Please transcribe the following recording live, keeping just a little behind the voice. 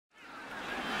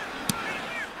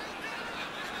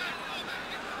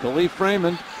Khalif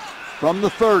Raymond from the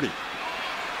 30.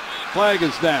 Flag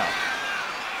is down.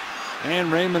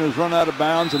 And Raymond has run out of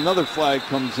bounds. Another flag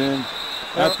comes in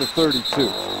at the 32.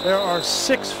 There are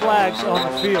 6 flags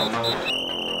on the field.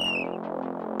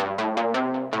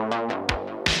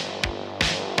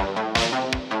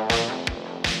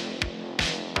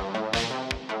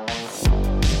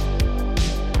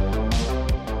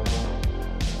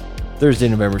 Thursday,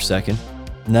 November 2nd,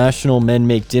 National Men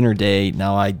Make Dinner Day.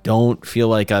 Now, I don't feel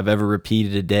like I've ever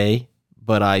repeated a day,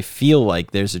 but I feel like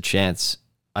there's a chance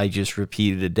I just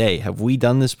repeated a day. Have we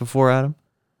done this before, Adam?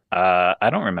 I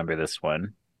don't remember this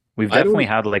one. We've definitely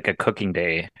had like a cooking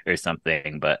day or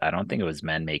something, but I don't think it was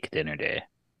Men Make Dinner Day.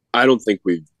 I don't think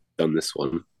we've done this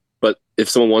one, but if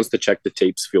someone wants to check the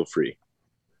tapes, feel free.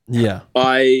 Yeah.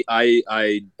 I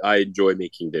enjoy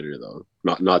making dinner though,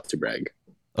 not to brag.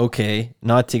 Okay,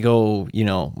 not to go,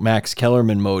 Max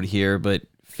Kellerman mode here, but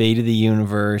fate of the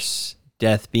universe,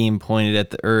 death being pointed at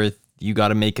the earth, you got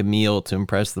to make a meal to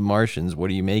impress the Martians. What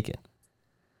are you making?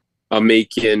 I'm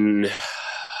making,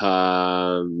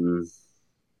 wow,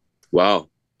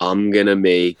 I'm going to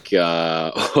make,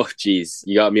 oh, geez,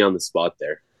 you got me on the spot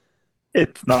there.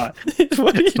 It's not.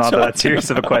 It's not that serious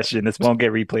of a question. This won't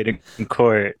get replayed in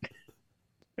court.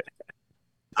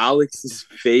 Alex's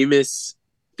famous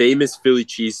Philly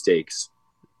cheesesteaks.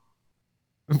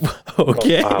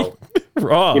 Okay. Oh, wow.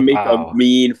 Raw. You make a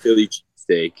mean Philly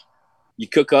cheesesteak. You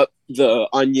cook up the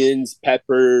onions,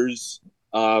 peppers.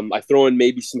 I throw in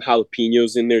maybe some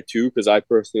jalapenos in there too, because I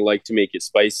personally like to make it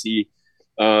spicy.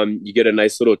 You get a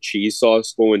nice little cheese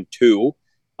sauce going too.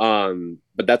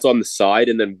 But that's on the side.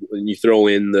 And then you throw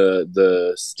in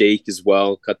the steak as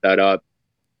well, cut that up.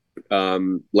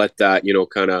 Let that,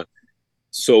 kind of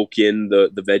soak in the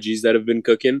veggies that have been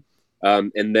cooking.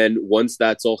 And then once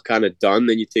that's all kind of done,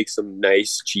 then you take some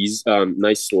nice cheese,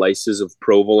 nice slices of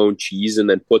provolone cheese, and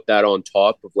then put that on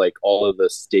top of like all of the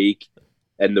steak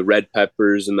and the red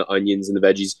peppers and the onions and the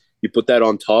veggies. You put that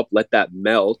on top, let that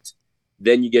melt.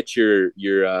 Then you get your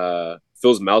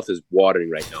Phil's mouth is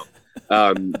watering right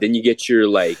now. Then you get your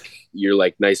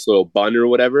nice little bun or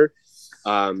whatever.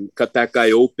 Cut that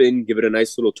guy open, give it a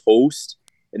nice little toast.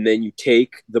 And then you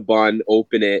take the bun,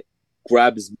 open it,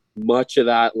 grab as much of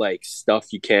that like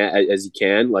stuff you can as you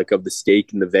can, like of the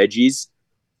steak and the veggies.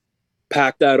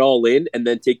 Pack that all in, and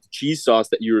then take the cheese sauce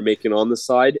that you were making on the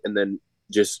side, and then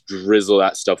just drizzle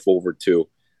that stuff over too,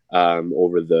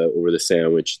 over the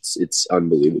sandwich. It's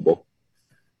unbelievable.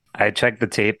 I checked the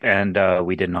tape, and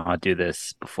we did not do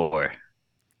this before.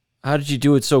 How did you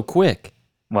do it so quick?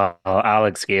 Well,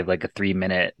 Alex gave like a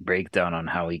 3-minute breakdown on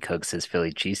how he cooks his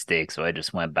Philly cheesesteak, so I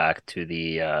just went back to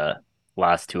the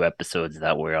last 2 episodes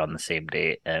that were on the same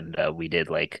date, and we did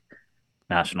like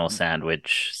National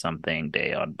Sandwich something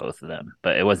day on both of them,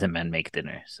 but it wasn't Men Make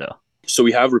Dinner, so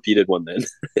we have repeated one then.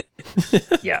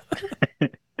 yeah.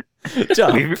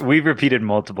 We've repeated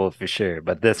multiple for sure,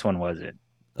 but this one wasn't.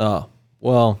 Oh,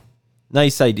 well,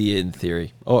 nice idea in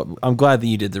theory. Oh, I'm glad that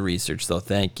you did the research, though.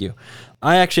 Thank you.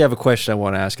 I actually have a question I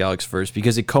want to ask Alex first,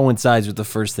 because it coincides with the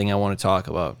first thing I want to talk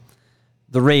about.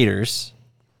 The Raiders.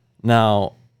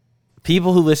 Now,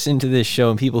 people who listen to this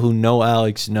show and people who know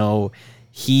Alex know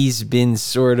he's been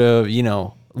sort of,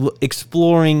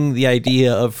 exploring the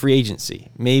idea of free agency,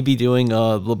 maybe doing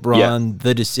a LeBron,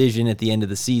 the decision at the end of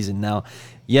the season. Now,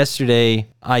 yesterday,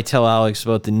 I tell Alex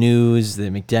about the news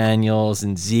that McDaniels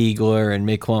and Ziegler and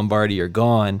Mick Lombardi are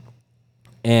gone.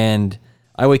 And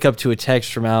I wake up to a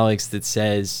text from Alex that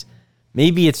says,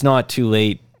 maybe it's not too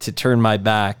late to turn my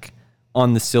back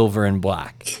on the silver and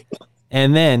black.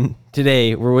 And then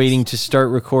today we're waiting to start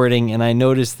recording, and I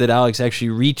noticed that Alex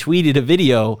actually retweeted a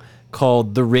video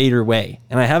called The Raider Way.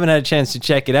 And I haven't had a chance to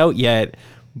check it out yet,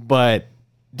 but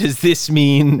does this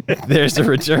mean there's a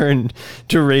return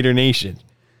to Raider Nation?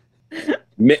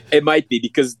 It might be,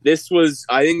 because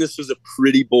I think this was a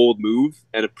pretty bold move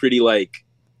and a pretty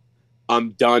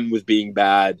I'm done with being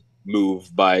bad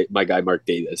move by my guy Mark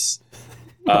Davis.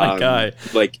 My guy.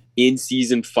 Like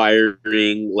in-season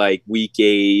firing, like week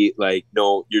 8,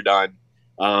 no, you're done.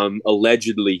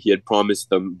 Allegedly, he had promised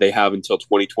them they have until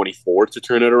 2024 to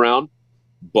turn it around.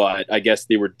 But I guess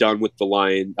they were done with the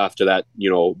line after that,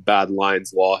 bad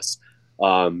Lions loss.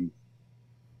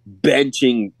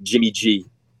 Benching Jimmy G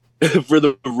for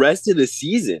the rest of the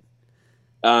season.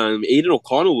 Aiden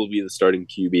O'Connell will be the starting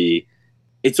QB.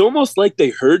 It's almost like they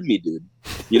heard me, dude.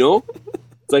 It's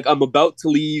like I'm about to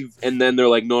leave, and then they're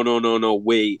like, no,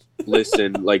 wait,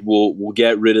 listen, we'll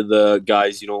get rid of the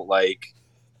guys you don't like.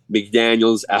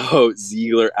 McDaniels out,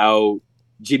 Ziegler out,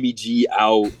 Jimmy G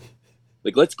out.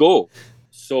 Let's go.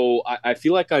 So I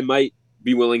feel like I might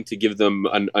be willing to give them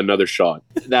another shot.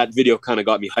 That video kind of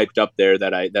got me hyped up there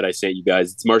that I sent you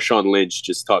guys. It's Marshawn Lynch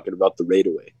just talking about the raid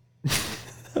away.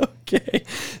 Okay.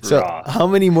 So how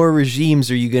many more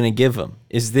regimes are you going to give him?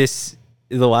 Is this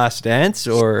the last dance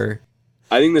or?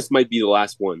 I think this might be the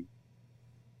last one.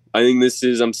 I think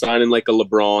I'm signing like a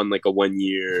LeBron, like a 1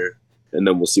 year, and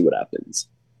then we'll see what happens.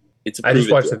 I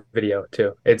just watched the video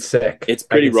too. It's sick. It's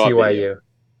pretty raw. I can see why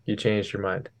you changed your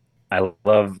mind. I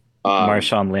love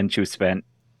Marshawn Lynch, who spent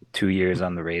 2 years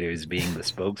on the Raiders being the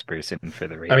spokesperson for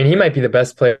the Raiders. I mean, he might be the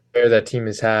best player that team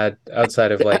has had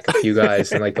outside of like a few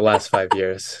guys in like the last 5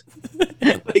 years.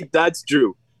 Like, that's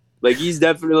true. Like, he's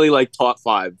definitely like top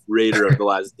 5 Raider of the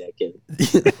last decade,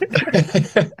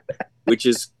 which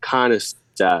is kind of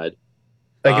sad.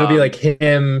 Like, it'll be like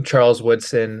him, Charles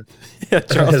Woodson. Yeah,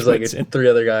 Charles Woodson. Like 3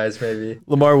 other guys, maybe.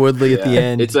 Lamar Woodley at the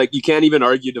end. It's like you can't even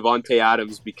argue Devontae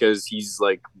Adams because he's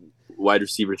like wide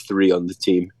receiver 3 on the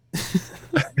team.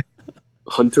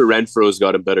 Hunter Renfro's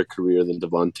got a better career than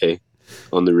Devontae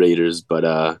on the Raiders, but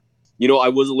I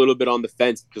was a little bit on the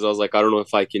fence because I was like, I don't know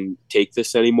if I can take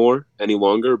this any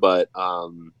longer, but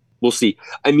we'll see.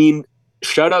 I mean,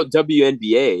 shout out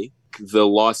WNBA, the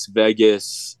Las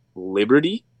Vegas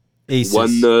Liberty Aces.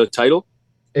 Won the title.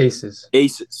 Aces,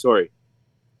 sorry.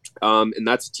 And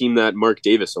that's a team that Mark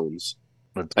Davis owns.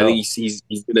 I think he's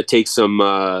going to take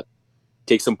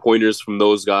some pointers from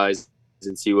those guys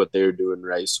and see what they're doing,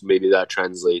 right? So maybe that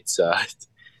translates to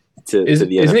the NFL.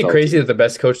 Isn't it crazy that the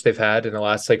best coach they've had in the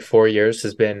last like 4 years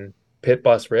has been Pit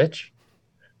Boss Rich?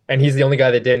 And he's the only guy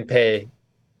that didn't pay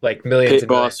like millions of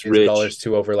dollars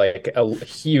to over like a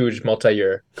huge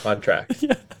multi-year contract.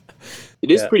 Yeah.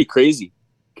 It is pretty crazy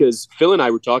because Phil and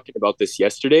I were talking about this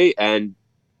yesterday, and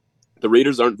the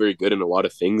Raiders aren't very good in a lot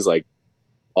of things, like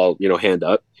all, hand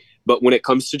up. But when it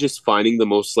comes to just finding the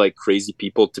most like crazy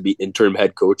people to be interim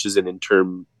head coaches and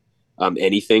interim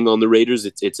anything on the Raiders,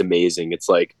 it's amazing. It's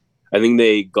like, I think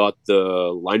they got the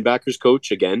linebackers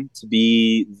coach again to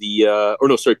be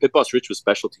Pit Boss Rich was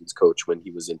special teams coach when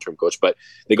he was interim coach, but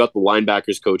they got the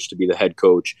linebackers coach to be the head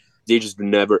coach. They just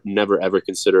never ever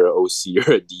consider an OC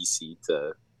or a DC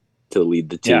to lead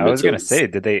the team. Yeah, I was going to say,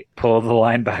 did they pull the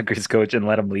linebackers coach and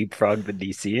let him leapfrog the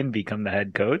DC and become the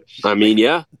head coach? I mean,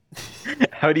 yeah.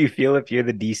 How do you feel if you're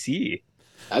the DC?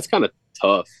 That's kind of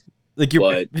tough. Like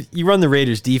you run the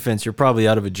Raiders defense, you're probably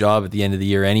out of a job at the end of the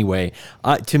year anyway.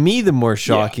 To me, the more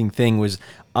shocking thing was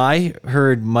I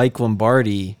heard Mike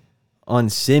Lombardi on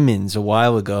Simmons a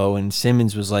while ago, and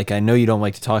Simmons was like, I know you don't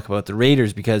like to talk about the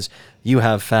Raiders because you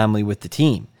have family with the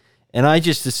team. And I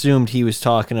just assumed he was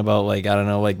talking about, like, I don't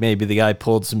know, like maybe the guy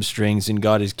pulled some strings and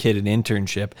got his kid an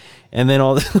internship. And then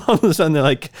all of a sudden they're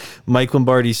like, Mike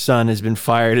Lombardi's son has been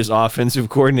fired as offensive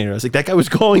coordinator. I was like, that guy was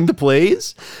calling the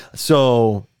plays?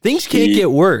 So things can't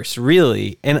get worse,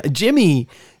 really. And Jimmy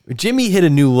hit a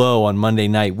new low on Monday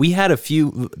night. We had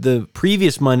the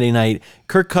previous Monday night,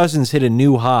 Kirk Cousins hit a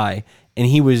new high, and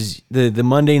he was, the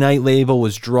Monday night label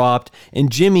was dropped.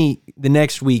 And Jimmy, the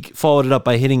next week, followed it up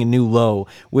by hitting a new low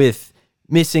with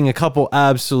missing a couple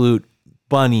absolute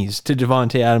bunnies to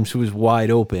Devontae Adams, who was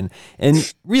wide open.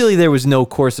 And really, there was no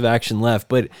course of action left.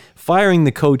 But firing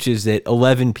the coaches at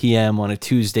 11 p.m. on a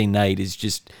Tuesday night is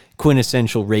just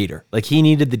quintessential Raider. Like, he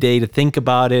needed the day to think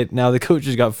about it. Now the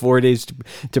coaches got 4 days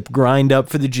to grind up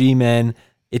for the G-men.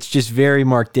 It's just very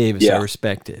Mark Davis. Yeah. I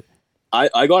respect it.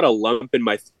 I got a lump in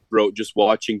my throat just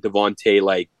watching Devontae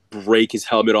like break his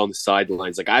helmet on the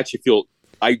sidelines. Like, I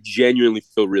genuinely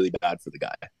feel really bad for the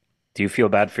guy. Do you feel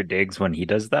bad for Diggs when he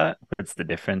does that? What's the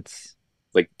difference?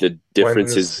 Like, the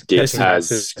difference is Diggs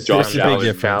has Josh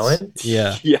Allen.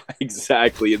 Yeah. Yeah,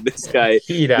 exactly. And this guy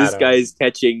is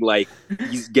catching, like,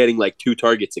 he's getting like 2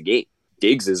 targets a game.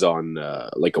 Diggs is on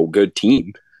like a good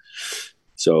team.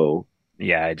 So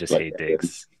yeah, I just hate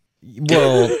Diggs.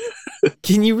 Well,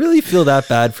 can you really feel that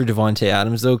bad for Devontae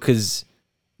Adams though? Because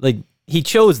like, he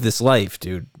chose this life,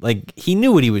 dude. Like, he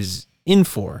knew what he was in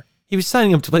for. He was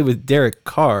signing up to play with Derek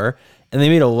Carr, and they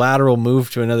made a lateral move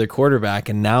to another quarterback,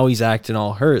 and now he's acting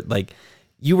all hurt. Like,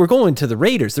 you were going to the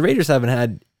Raiders. The Raiders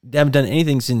haven't done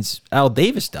anything since Al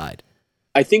Davis died.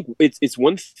 I think it's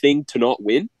one thing to not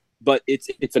win, but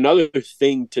it's another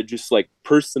thing to just like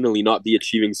personally not be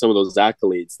achieving some of those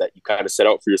accolades that you kind of set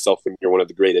out for yourself when you're one of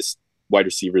the greatest wide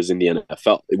receivers in the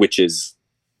NFL, which is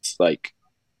like,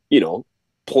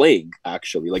 playing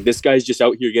actually. Like, this guy's just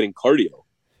out here getting cardio.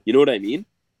 You know what I mean?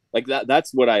 Like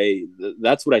that's what I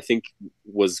think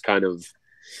was kind of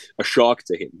a shock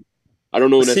to him. I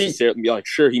don't know necessarily, like,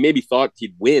 sure, he maybe thought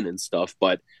he'd win and stuff,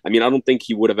 but I mean, I don't think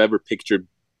he would have ever pictured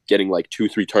getting like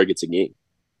 2-3 targets a game.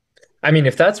 I mean,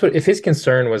 if his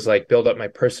concern was like build up my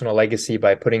personal legacy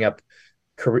by putting up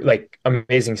career, like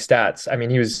amazing stats. I mean,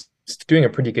 he was doing a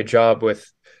pretty good job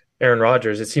with Aaron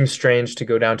Rodgers. It seems strange to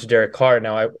go down to Derek Carr.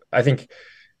 Now, I think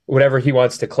whatever he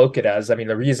wants to cloak it as, I mean,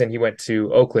 the reason he went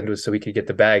to Oakland was so he could get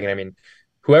the bag. And I mean,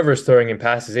 whoever's throwing him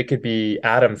passes, it could be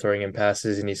Adam throwing him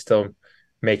passes, and he's still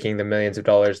making the millions of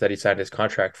dollars that he signed his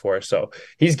contract for. So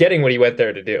he's getting what he went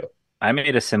there to do. I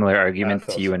made a similar argument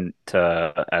to you and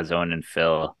to Azone and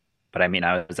Phil, but I mean,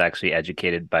 I was actually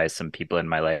educated by some people in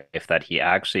my life that he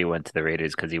actually went to the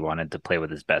Raiders because he wanted to play with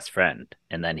his best friend,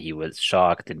 and then he was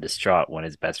shocked and distraught when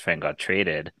his best friend got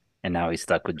traded, and now he's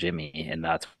stuck with Jimmy, and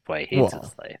that's why he hates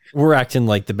his life. We're acting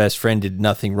like the best friend did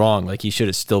nothing wrong, like he should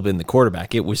have still been the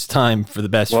quarterback. It was time for the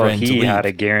best friend to leave. He had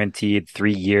a guaranteed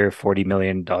 3-year, $40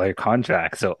 million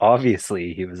contract, so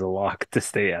obviously he was a lock to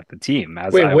stay at the team.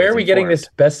 Wait, where are we getting this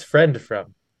best friend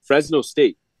from? Fresno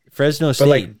State. Fresno State. But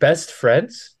like best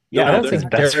friends? Yeah, I don't think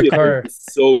Derek Carr is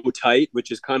so tight, which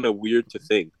is kind of weird to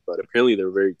think, but apparently they're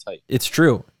very tight. It's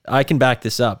true. I can back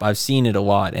this up. I've seen it a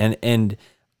lot, and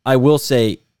I will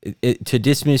say, to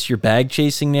dismiss your bag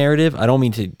chasing narrative, I don't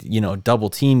mean to, double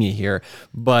team you here,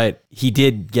 but he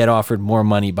did get offered more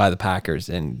money by the Packers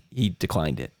and he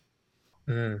declined it.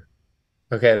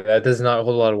 Okay, that does not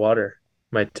hold a lot of water.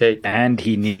 My take. And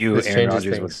he knew Aaron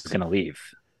Rodgers was going to leave.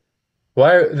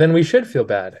 Then we should feel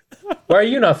bad. Why are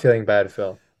you not feeling bad,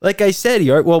 Phil? Like I said,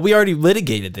 we already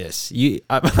litigated this.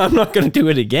 I'm not going to do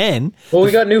it again. Well,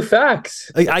 we got new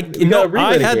facts. I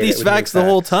had these facts the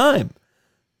whole time.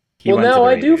 Now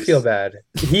I do feel bad.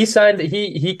 He signed.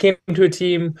 He came to a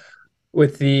team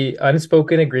with the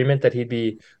unspoken agreement that he'd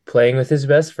be playing with his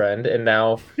best friend, and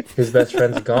now his best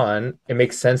friend's gone. It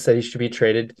makes sense that he should be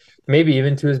traded, maybe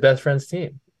even to his best friend's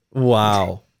team.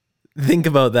 Wow, think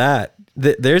about that.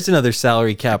 There's another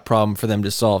salary cap problem for them to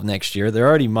solve next year. They're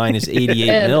already minus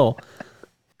 88 mil.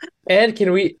 And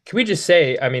can we just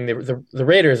say, I mean, the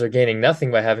Raiders are gaining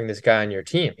nothing by having this guy on your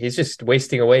team. He's just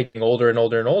wasting away, getting older and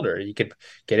older and older. You could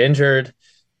get injured,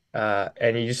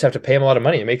 and you just have to pay him a lot of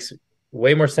money. It makes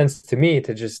way more sense to me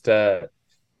to just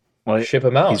ship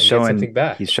him out and get something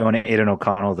back. He's showing Aiden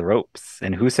O'Connell the ropes.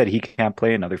 And who said he can't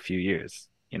play another few years?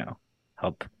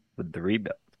 Help with the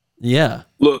rebuild. Yeah.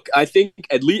 Look, I think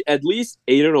at least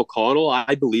Aiden O'Connell,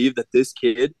 I believe that this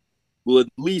kid will at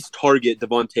least target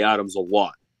Devontae Adams a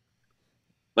lot.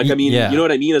 Like, I mean, You know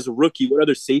what I mean? As a rookie, what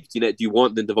other safety net do you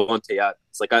want than Devontae Adams?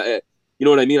 Like, you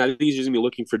know what I mean? I think he's just going to be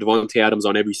looking for Devontae Adams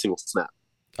on every single snap.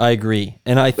 I agree.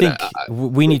 And I think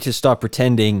we need to stop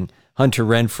pretending Hunter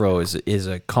Renfrow is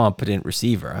a competent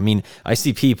receiver. I mean, I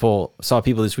saw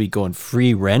people this week going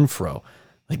free Renfrow.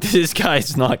 Like, this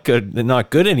guy's not good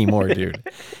anymore, dude.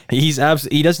 He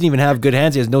doesn't even have good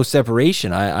hands. He has no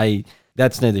separation.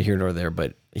 That's neither here nor there,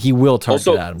 but he will target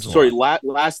Adams. Sorry,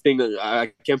 last thing.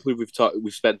 I can't believe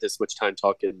we've spent this much time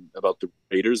talking about the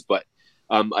Raiders, but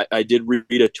I did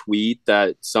read a tweet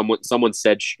that someone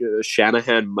said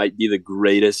Shanahan might be the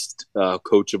greatest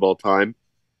coach of all time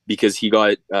because he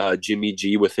got Jimmy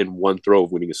G within one throw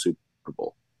of winning a Super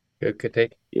Bowl. Good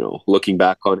take. Looking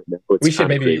back on it, we should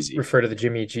maybe crazy. refer to the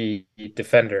Jimmy G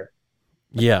defender.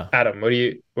 Yeah, Adam, what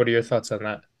are your thoughts on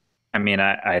that? I mean,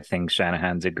 I think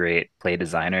Shanahan's a great play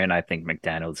designer, and I think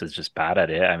McDaniels is just bad at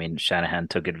it. I mean, Shanahan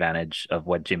took advantage of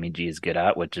what Jimmy G is good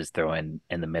at, which is throwing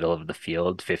in the middle of the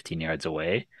field, 15 yards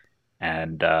away,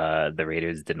 and the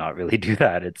Raiders did not really do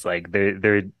that. It's like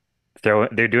they're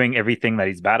doing everything that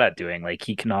he's bad at doing. Like,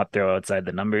 he cannot throw outside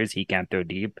the numbers, he can't throw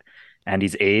deep, and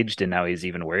he's aged, and now he's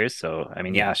even worse. So, I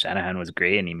mean, Shanahan was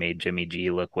great, and he made Jimmy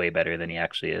G look way better than he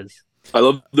actually is. I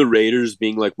love the Raiders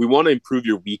being like, we want to improve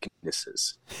your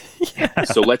weaknesses.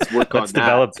 So let's work on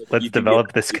that. Let's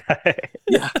develop this guy.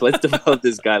 Let's develop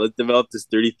this guy. Let's develop this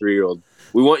 33-year-old.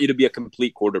 We want you to be a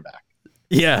complete quarterback.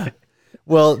 Yeah.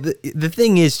 Well, the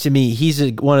thing is, to me, he's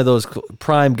one of those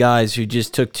prime guys who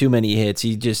just took too many hits.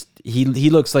 He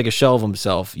looks like a shell of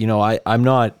himself.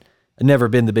 I've never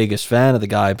been the biggest fan of the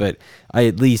guy, but I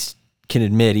at least can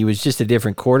admit he was just a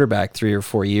different quarterback 3 or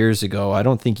 4 years ago. I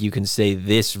don't think you can say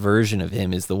this version of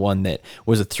him is the one that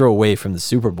was a throwaway from the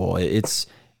Super Bowl. It's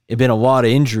been a lot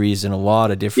of injuries and a lot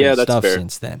of different stuff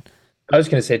since then. I was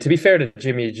going to say, to be fair to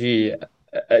Jimmy G,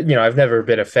 I've never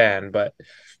been a fan, but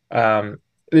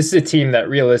this is a team that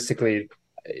realistically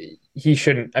he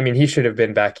should have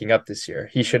been backing up this year.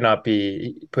 He should not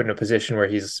be put in a position where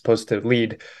he's supposed to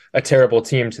lead a terrible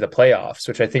team to the playoffs,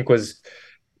 which I think was,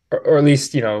 or at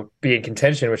least, be in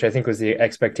contention, which I think was the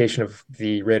expectation of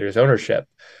the Raiders ownership.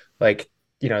 Like,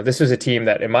 this was a team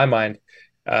that, in my mind,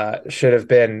 should have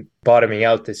been bottoming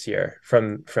out this year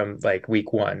from like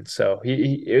week one. So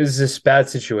it was this bad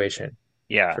situation.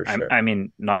 Yeah, for sure. I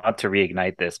mean, not to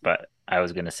reignite this, but I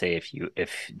was gonna say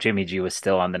if Jimmy G was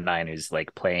still on the Niners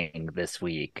like playing this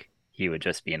week, he would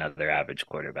just be another average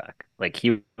quarterback. Like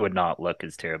he would not look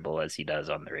as terrible as he does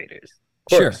on the Raiders.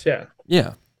 Of course, sure.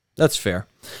 Yeah, that's fair.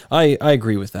 I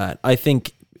agree with that. I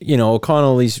think,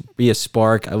 O'Connell at least be a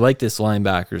spark. I like this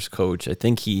linebackers coach. I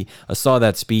think I saw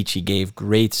that speech he gave.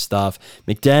 Great stuff.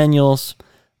 McDaniels,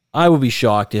 I would be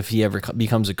shocked if he ever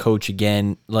becomes a coach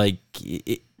again. Like,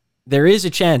 there is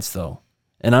a chance, though,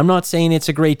 and I'm not saying it's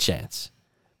a great chance,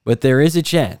 but there is a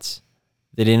chance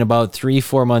that in about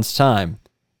 3-4 months' time,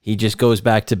 he just goes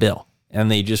back to Bill and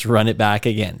they just run it back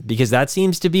again, because that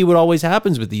seems to be what always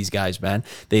happens with these guys, man.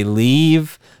 They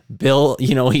leave Bill,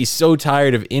 he's so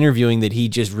tired of interviewing that he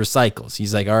just recycles.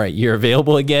 He's like, all right, you're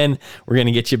available again. We're going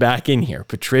to get you back in here.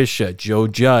 Patricia, Joe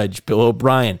Judge, Bill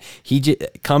O'Brien.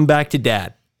 Come back to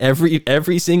dad.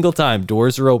 Every single time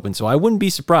doors are open. So I wouldn't be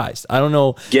surprised. I don't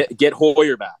know. Get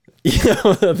Hoyer back.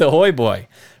 The Hoy boy.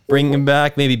 Bring him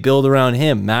back, maybe build around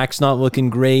him. Mac's not looking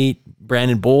great.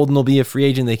 Brandon Bolden will be a free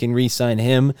agent. They can re-sign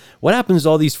him. What happens to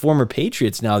all these former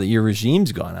Patriots now that your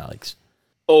regime's gone, Alex?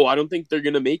 Oh, I don't think they're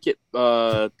going to make it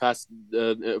past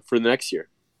for the next year.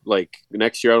 Like,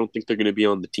 next year, I don't think they're going to be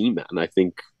on the team, man. I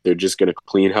think they're just going to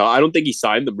clean house. I don't think he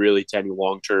signed them really to any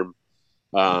long-term,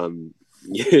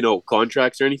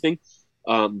 contracts or anything.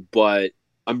 But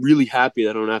I'm really happy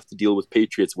that I don't have to deal with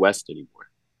Patriots West anymore.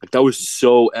 Like, that was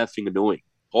so effing annoying.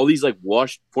 All these,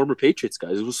 washed former Patriots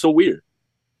guys. It was so weird.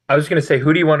 I was going to say,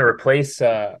 who do you want to replace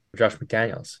Josh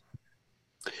McDaniels?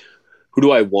 Who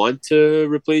do I want to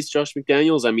replace Josh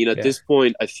McDaniels? I mean, at this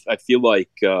point, I feel like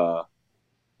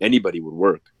anybody would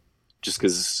work, just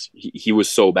because he was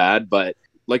so bad. But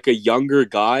like a younger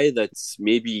guy that's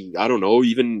maybe, I don't know,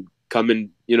 even coming,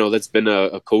 that's been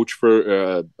a coach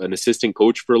for an assistant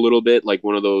coach for a little bit, like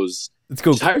one of those. Let's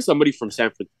go. Just hire somebody from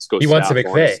San Francisco. He wants a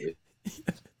McVay.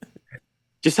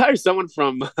 Just hire someone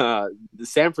from the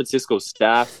San Francisco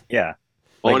staff. Yeah.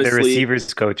 Like honestly, the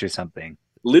receivers coach or something.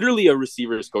 Literally a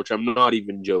receivers coach. I'm not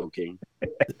even joking.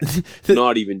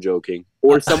 Not even joking.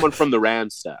 Or someone from the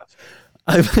Rams staff.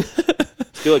 I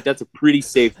feel like that's a pretty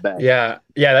safe bet. Yeah,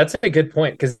 that's a good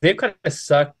point, because they've kind of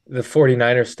sucked the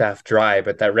 49ers staff dry,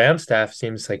 but that Rams staff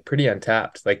seems like pretty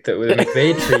untapped. Like the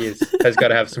McVay tree has got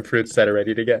to have some fruits that are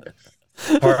ready to get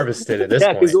harvested at this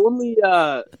point.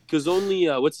 Yeah, because only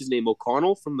what's his name,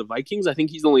 O'Connell from the Vikings, I think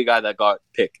he's the only guy that got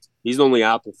picked. He's the only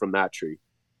apple from that tree.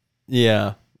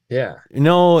 Yeah.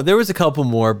 No, there was a couple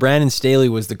more. Brandon Staley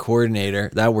was the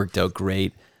coordinator. That worked out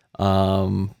great.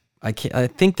 I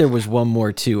think there was one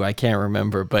more too. I can't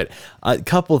remember, but a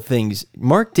couple things.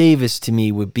 Mark Davis to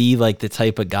me would be like the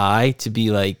type of guy to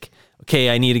be like, okay,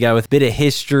 I need a guy with a bit of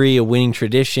history, a winning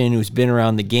tradition, who's been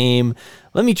around the game.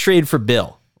 Let me trade for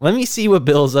Bill. Let me see what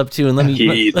Bill's up to, and let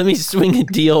me swing a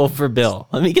deal for Bill.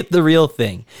 Let me get the real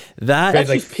thing. That's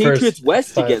like Patriots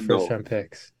West again, though.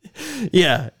 Picks.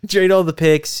 Yeah, trade all the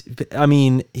picks. I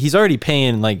mean, he's already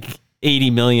paying like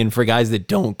 $80 million for guys that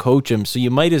don't coach him, so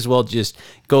you might as well just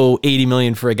go $80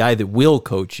 million for a guy that will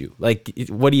coach you. Like,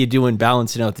 what are you doing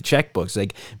balancing out the checkbooks?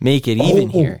 Like, make it even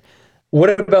here.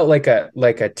 What about like a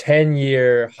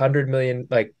 10-year,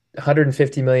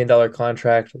 $150 million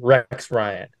contract, Rex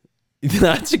Ryan?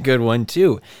 That's a good one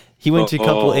too. He went to a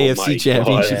couple AFC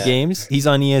championship games. He's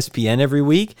on ESPN every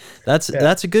week. That's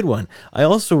a good one. I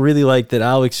also really like that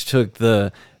Alex took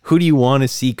the who do you want to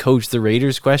see coach the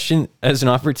Raiders question as an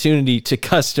opportunity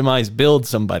to build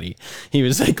somebody. He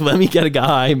was like, let me get a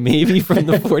guy maybe from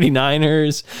the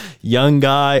 49ers, young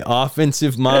guy,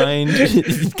 offensive mind.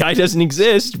 Guy doesn't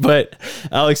exist, but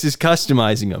Alex is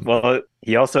customizing him. Well,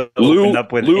 he also opened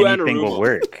up with anything will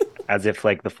work. As if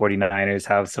like the 49ers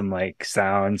have some like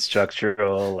sound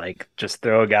structural, like just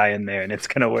throw a guy in there and it's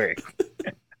going to work.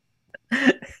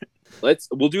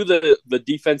 We'll do the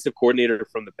defensive coordinator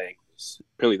from the Bengals.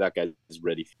 Apparently that guy is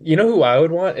ready. You know who I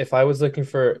would want if I was looking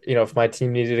for, if my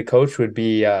team needed a coach would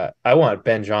be, I want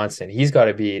Ben Johnson. He's got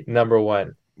to be number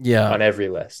one on every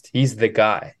list. He's the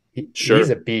guy. He's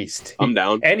a beast. I'm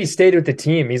down. And he stayed with the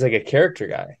team. He's like a character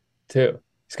guy too.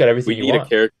 He's got everything you want. We need a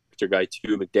character guy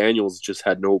too. McDaniels just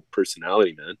had no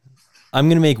personality, man. I'm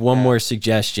going to make one more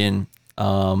suggestion.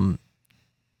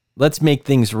 Let's make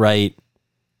things right.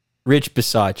 Rich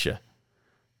Bisaccia.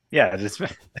 Yeah, just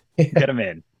get him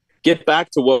in. Get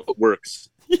back to what works.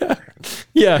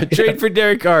 Yeah. Trade for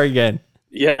Derek Carr again.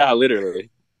 Yeah, literally.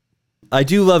 I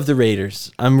do love the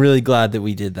Raiders. I'm really glad that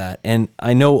we did that. And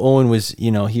I know Owen was,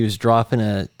 he was dropping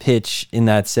a pitch in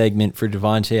that segment for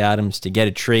Devontae Adams to get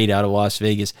a trade out of Las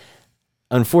Vegas.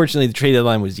 Unfortunately, the trade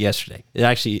deadline was yesterday. It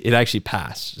actually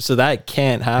passed. So that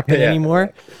can't happen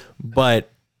anymore. But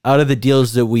out of the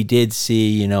deals that we did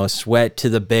see, Sweat to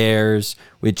the Bears,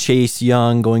 with Chase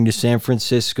Young going to San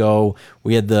Francisco.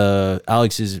 We had the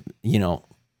Alex's,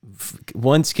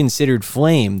 once considered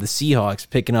flame, the Seahawks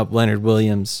picking up Leonard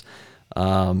Williams.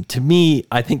 To me,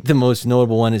 I think the most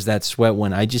notable one is that Sweat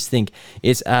one. I just think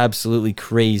it's absolutely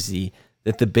crazy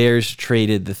that the Bears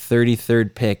traded the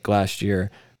 33rd pick last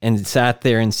year and sat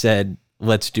there and said,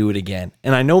 let's do it again.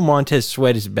 And I know Montez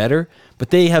Sweat is better,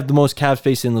 but they have the most cap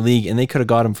space in the league, and they could have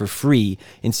got him for free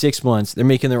in 6 months. They're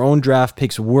making their own draft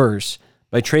picks worse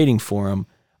by trading for him.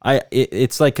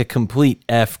 It's like a complete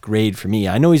F grade for me.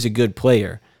 I know he's a good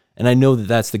player, and I know that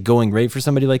that's the going rate for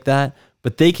somebody like that,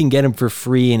 but they can get him for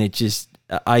free, and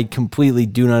I completely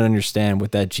do not understand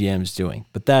what that GM is doing.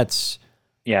 But that's...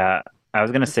 Yeah, I was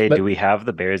going to say, do we have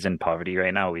the Bears in poverty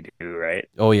right now? We do, right?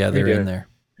 Oh, yeah, they're in there.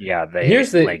 Yeah, they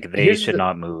should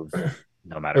not move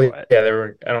no matter what. Yeah,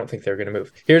 I don't think they're going to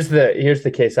move. Here's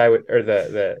the case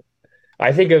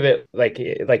I think of it like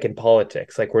in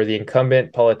politics, like where the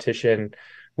incumbent politician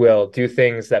will do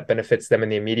things that benefits them in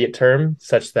the immediate term,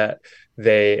 such that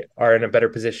they are in a better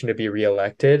position to be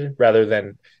reelected, rather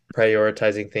than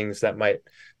prioritizing things that might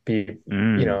be,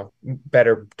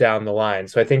 better down the line.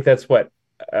 So I think that's what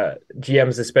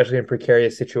GMs, especially in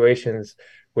precarious situations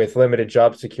with limited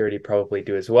job security, probably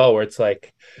do as well, where it's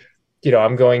like,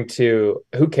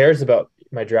 who cares about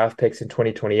my draft picks in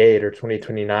 2028 or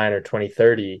 2029 or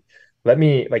 2030?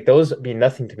 Those mean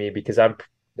nothing to me, because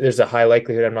there's a high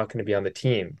likelihood I'm not going to be on the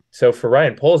team. So for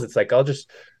Ryan Poles, it's like,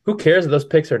 who cares? Those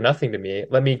picks are nothing to me.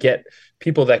 Let me get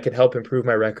people that can help improve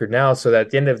my record now, so that at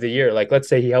the end of the year, like, let's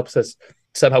say he helps us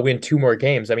somehow win 2 more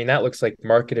games. I mean, that looks like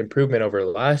market improvement over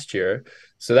last year.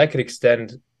 So that could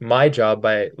extend my job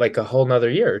by like a whole nother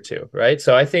year or 2, right?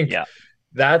 So I think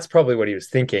that's probably what he was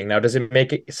thinking. Now, does it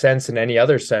make sense in any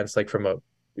other sense, like from a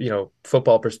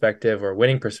football perspective or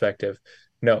winning perspective?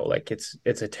 No, like it's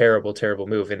a terrible, terrible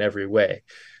move in every way.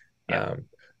 Yeah.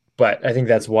 But I think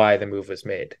that's why the move was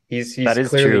made. He's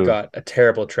clearly got a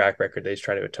terrible track record that he's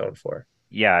trying to atone for.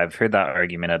 Yeah, I've heard that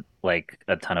argument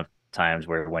a ton of times,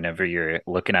 where whenever you're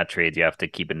looking at trades, you have to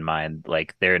keep in mind,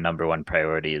 like, their number one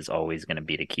priority is always going to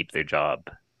be to keep their job,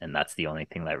 and that's the only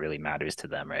thing that really matters to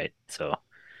them, right? So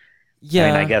yeah,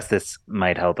 I mean, I guess this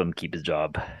might help him keep his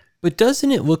job. But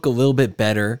doesn't it look a little bit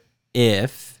better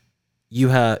if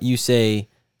you say,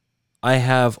 I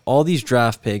have all these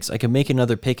draft picks, I can make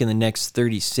another pick in the next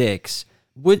 36?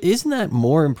 Isn't that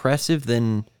more impressive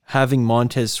than having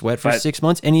Montez Sweat for 6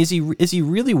 months? And is he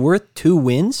really worth 2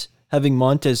 wins, having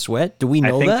Montez Sweat? Do we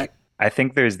know that? I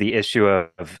think there's the issue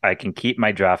of, I can keep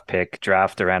my draft pick,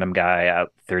 draft a random guy at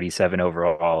 37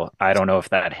 overall. I don't know if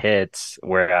that hits,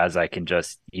 whereas I can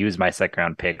just use my second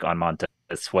round pick on Montez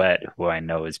Sweat, who I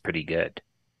know is pretty good.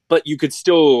 But you could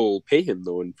still pay him,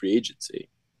 though, in free agency.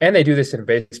 And they do this in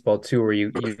baseball too, where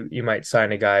you might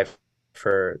sign a guy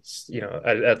for,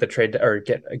 at the trade, or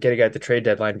get a guy at the trade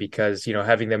deadline, because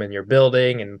having them in your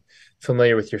building and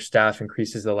familiar with your staff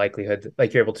increases the likelihood,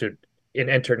 like, you're able to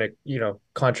enter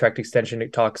contract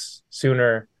extension talks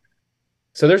sooner.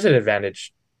 So there's an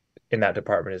advantage in that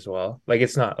department as well. Like,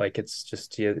 it's not like it's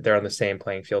just they're on the same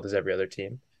playing field as every other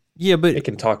team. Yeah, but they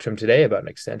can talk to him today about an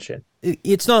extension.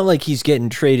 It's not like he's getting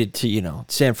traded to,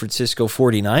 San Francisco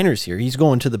 49ers here. He's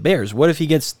going to the Bears. What if he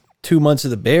gets 2 months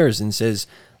of the Bears and says,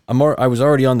 I was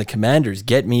already on the Commanders,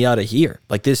 get me out of here.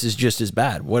 Like, this is just as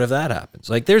bad. What if that happens?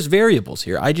 Like, there's variables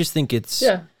here. I just think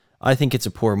I think it's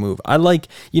a poor move. I like,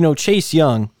 Chase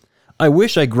Young. I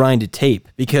wish I grinded tape,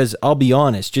 because I'll be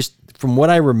honest, just from what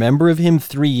I remember of him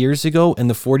 3 years ago and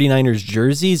the 49ers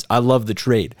jerseys, I love the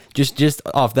trade. Just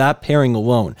off that pairing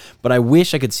alone. But I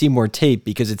wish I could see more tape,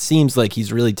 because it seems like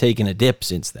he's really taken a dip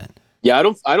since then. Yeah,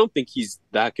 I don't think he's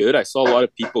that good. I saw a lot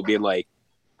of people being like,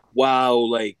 wow,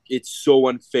 like, it's so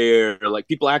unfair. Like,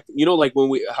 people act, like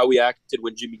how we acted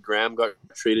when Jimmy Graham got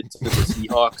traded to the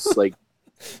Seahawks like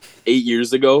 8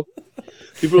 years ago.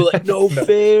 People were like, no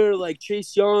fair, like,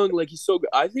 Chase Young, like, he's so good.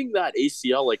 I think that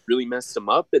ACL, like, really messed him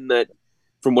up, and that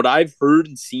from what I've heard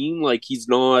and seen, like, he's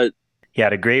not... He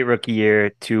had a great rookie year,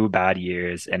 2 bad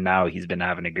years, and now he's been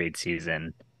having a great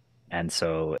season. And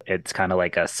so it's kind of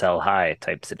like a sell high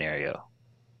type scenario.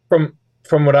 From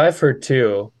what I've heard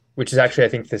too, which is actually, I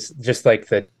think, this just like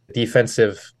the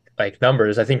defensive like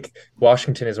numbers, I think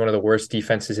Washington is one of the worst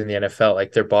defenses in the NFL.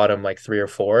 Like, they're bottom like 3 or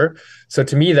 4. So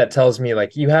to me, that tells me,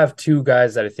 like, you have 2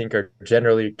 guys that I think are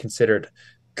generally considered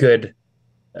good,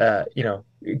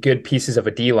 good pieces of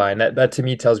a D line. That to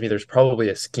me tells me there's probably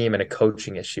a scheme and a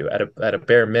coaching issue at a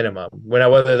bare minimum.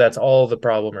 Whether that's all the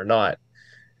problem or not,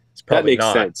 it's probably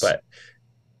not. Sense. But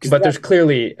But there's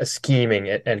clearly a scheming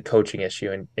and coaching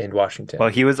issue in Washington. Well,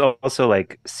 he was also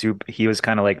like he was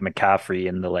kind of like McCaffrey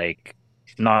in the like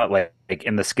not like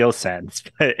in the skill sense,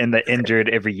 but in the injured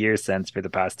every year sense for the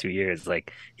past 2 years.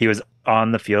 Like he was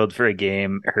on the field for a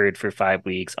game, hurt for 5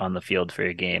 weeks, on the field for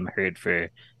a game, hurt for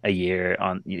a year.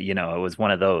 It was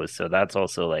one of those. So that's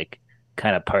also like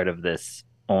kind of part of this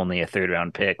only a third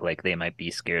round pick. Like they might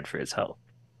be scared for his health.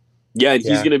 Yeah, and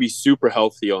he's going to be super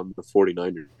healthy on the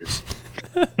 49ers,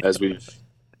 as we've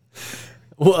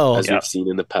seen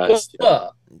in the past.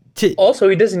 Also,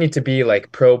 he doesn't need to be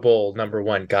like Pro Bowl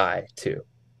 #1 guy too.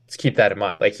 Let's keep that in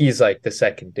mind. Like he's like the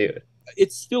second dude.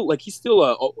 It's still like he's still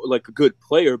a good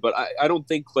player, but I don't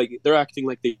think like they're acting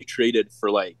like they traded for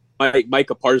like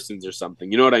Micah Parsons or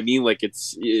something. You know what I mean? Like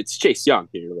it's Chase Young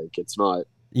here. Like it's not.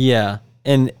 Yeah.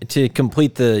 And to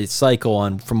complete the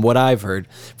cycle from what I've heard,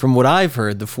 the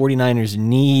 49ers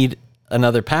need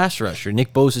another pass rusher.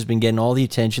 Nick Bosa's been getting all the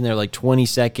attention. They're like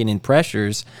 22nd in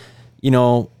pressures.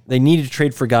 They needed to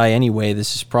trade for a guy anyway.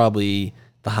 This is probably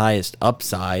the highest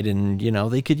upside, and,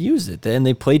 they could use it. And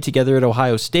they played together at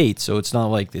Ohio State, so it's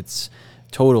not like it's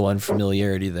total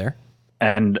unfamiliarity there.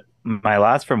 And my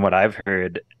last, from what I've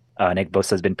heard, Nick Bosa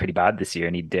has been pretty bad this year,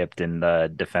 and he dipped in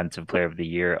the Defensive Player of the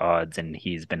Year odds, and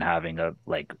he's been having a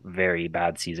very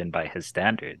bad season by his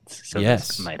standards. So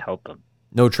this might help him.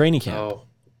 No training camp. Oh.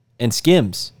 And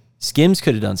Skims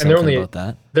could have done something about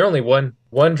that. They're only one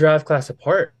draft class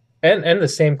apart, and the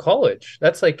same college.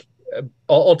 That's like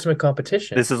ultimate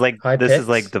competition. This is like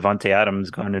Devontae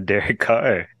Adams going to Derek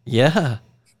Carr. Yeah,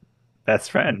 best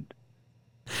friend.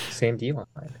 Same D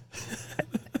line.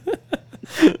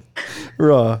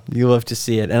 Raw, you love to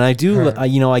see it, and I do.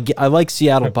 I like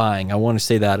Seattle buying. I want to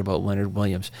say that about Leonard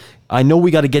Williams. I know we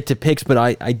got to get to picks, but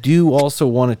I do also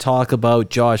want to talk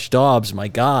about Josh Dobbs, my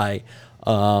guy.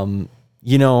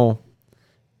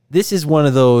 This is one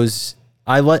of those.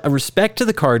 I respect to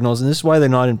the Cardinals, and this is why they're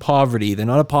not in poverty. They're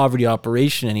not a poverty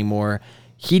operation anymore.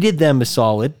 He did them a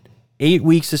solid 8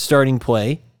 weeks of starting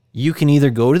play. You can either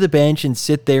go to the bench and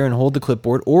sit there and hold the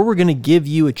clipboard, or we're going to give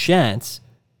you a chance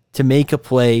to make a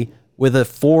play with a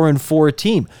 4-4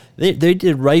 team. They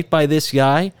did right by this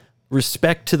guy.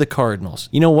 Respect to the Cardinals.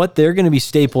 You know what? They're going to be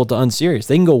stapled to unserious.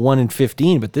 They can go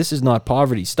 1-15, but this is not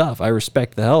poverty stuff. I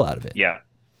respect the hell out of it. Yeah.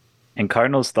 And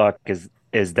Cardinals stock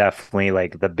is definitely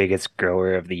like the biggest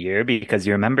grower of the year, because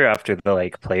you remember after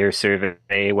the player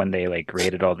survey when they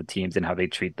rated all the teams and how they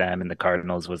treat them, and the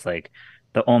Cardinals was the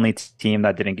only team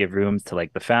that didn't give rooms to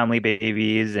the family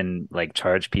babies and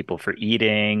charge people for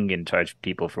eating and charge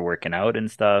people for working out and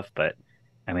stuff. But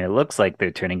I mean, it looks like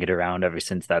they're turning it around ever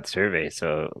since that survey.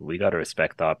 So we got to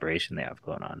respect the operation they have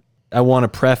going on. I want to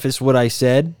preface what I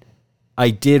said. I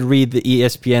did read the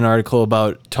ESPN article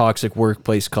about toxic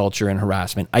workplace culture and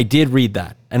harassment. I did read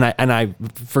that, and I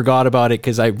forgot about it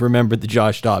because I remembered the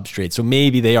Josh Dobbs trade. So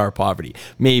maybe they are poverty.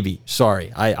 Maybe.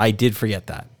 Sorry, I did forget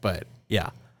that. But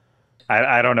yeah.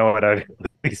 I don't know what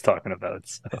he's talking about.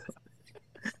 So.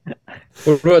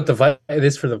 What about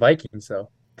this for the Vikings, though?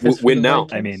 Win now.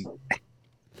 I mean,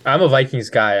 I'm a Vikings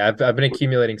guy. I've been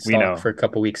accumulating stock for a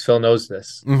couple weeks. Phil knows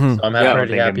this. Mm-hmm. So I'm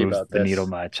pretty happy about the this. needle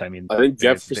much. I mean, I think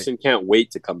Jefferson can't wait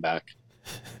to come back.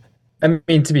 I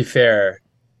mean, to be fair,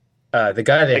 the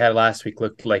guy they had last week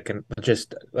looked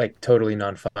just totally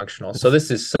non-functional. So this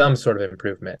is some sort of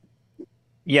improvement.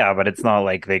 Yeah, but it's not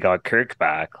like they got Kirk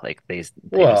back. They just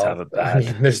have a bad. I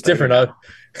mean, there's different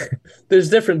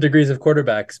degrees of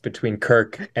quarterbacks between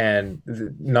Kirk and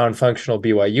the non-functional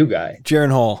BYU guy,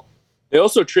 Jaron Hall. They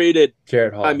also traded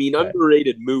Jared Hall. I mean,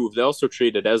 underrated move. They also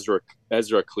traded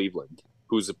Ezra Cleveland,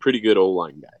 who's a pretty good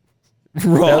O-line guy.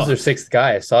 That was their sixth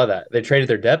guy. I saw that. They traded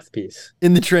their depth piece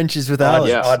in the trenches with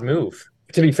Alex. Odd move.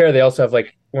 To be fair, they also have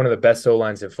one of the best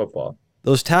O-lines in football.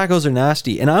 Those tackles are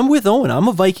nasty. And I'm with Owen. I'm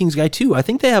a Vikings guy, too. I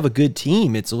think they have a good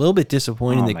team. It's a little bit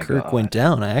disappointing that Kirk went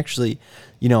down. I actually,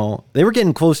 they were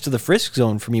getting close to the frisk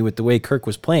zone for me with the way Kirk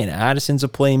was playing. Addison's a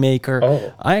playmaker.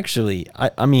 Oh.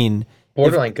 I mean,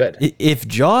 borderline good. If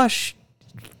Josh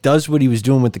does what he was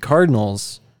doing with the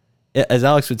Cardinals, as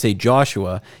Alex would say,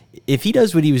 Joshua, if he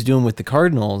does what he was doing with the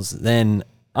Cardinals, then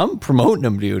I'm promoting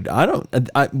him, dude.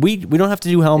 We don't have to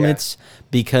do helmets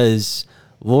because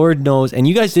Lord knows, and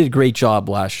you guys did a great job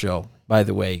last show, by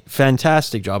the way.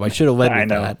 Fantastic job. I should have led with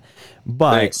that.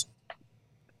 But thanks.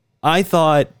 I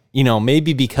thought,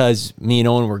 maybe because me and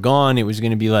Owen were gone, it was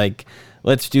going to be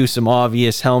let's do some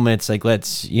obvious helmets.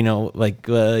 Let's, we don't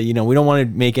want to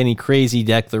make any crazy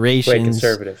declarations.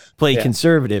 Play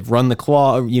conservative. Run the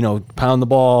clock, pound the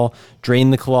ball,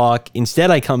 drain the clock. Instead,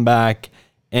 I come back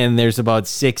and there's about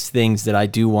 6 things that I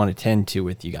do want to tend to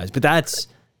with you guys. But that's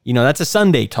That's a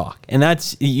Sunday talk. And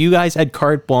you guys had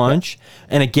carte blanche.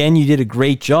 And again, you did a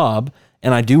great job.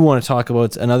 And I do want to talk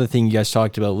about another thing you guys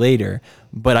talked about later,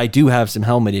 but I do have some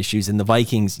helmet issues, and the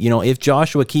Vikings, if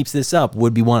Joshua keeps this up,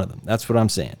 would be one of them. That's what I'm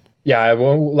saying. Yeah,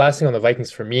 well, last thing on the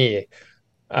Vikings for me,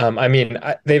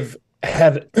 they've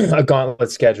had a gauntlet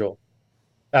schedule.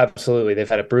 Absolutely. They've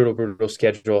had a brutal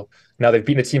schedule. Now they've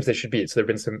beaten the teams they should beat. So there have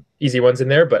been some easy ones in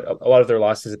there, but a lot of their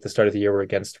losses at the start of the year were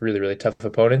against really, really tough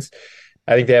opponents.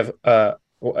 I think they have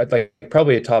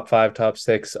probably a top 5, top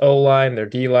 6 O-line. Their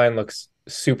D-line looks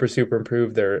super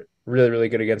improved. They're really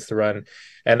good against the run,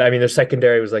 and their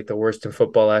secondary was like the worst in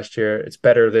football last year. It's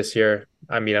better this year.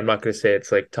 I'm not going to say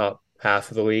it's like top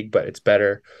half of the league, but it's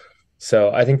better.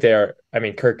 So I think they are.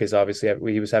 Kirk is obviously,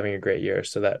 he was having a great year,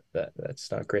 so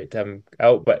that's not great to have him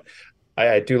out, but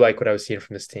I do like what I was seeing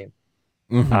from this team.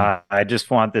 Mm-hmm. I just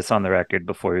want this on the record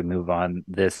before we move on.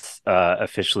 This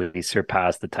officially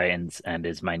surpassed the Titans and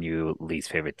is my new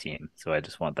least favorite team. So I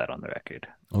just want that on the record.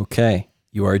 Okay.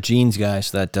 You are a Jeans guy,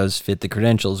 so that does fit the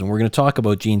credentials, and we're going to talk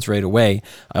about Jeans right away.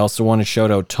 I also want to shout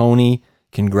out Tony.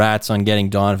 Congrats on getting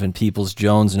Donovan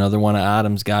Peoples-Jones, another one of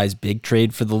Adam's guys. Big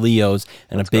trade for the Leos,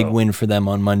 and a big win for them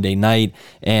on Monday night.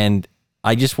 And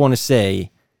I just want to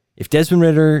say, if Desmond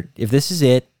Ridder, if this is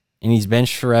it, and he's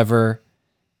benched forever,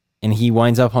 and he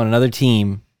winds up on another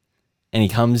team, and he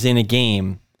comes in a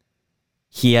game,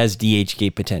 he has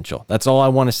DHgate potential. That's all I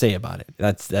want to say about it.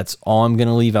 That's all I'm going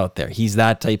to leave out there. He's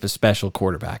that type of special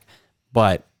quarterback.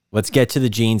 But let's get to the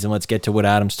Jeans, and let's get to what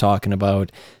Adam's talking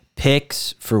about.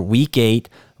 Picks for week 8.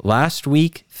 Last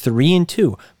week,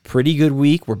 3-2. Pretty good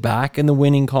week. We're back in the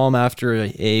winning column after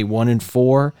a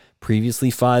 1-4.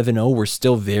 Previously 5-0. We're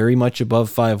still very much above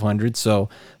 500. So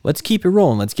let's keep it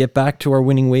rolling. Let's get back to our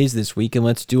winning ways this week, and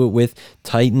let's do it with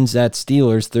Titans at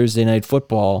Steelers Thursday Night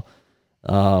Football.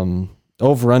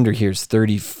 Over under here is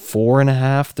 34.5,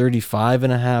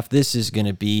 35.5. This is going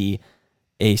to be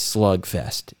a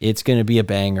slugfest. It's going to be a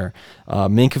banger.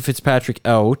 Minkah Fitzpatrick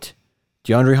out.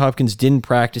 DeAndre Hopkins didn't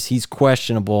practice. He's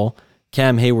questionable.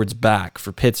 Cam Hayward's back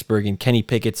for Pittsburgh, and Kenny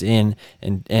Pickett's in,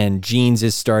 and Jeans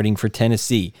is starting for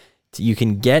Tennessee. You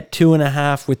can get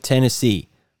 2.5 with Tennessee,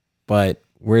 but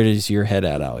where does your head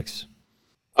at, Alex?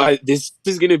 This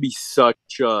is going to be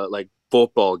such a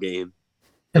football game.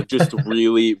 Just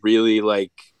really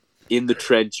in the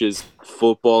trenches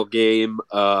football game.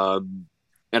 And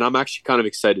I'm actually kind of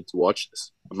excited to watch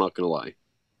this. I'm not going to lie.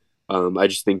 I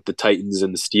just think the Titans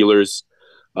and the Steelers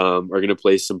are going to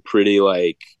play some pretty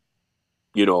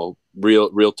real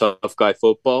tough guy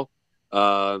football.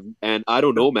 And I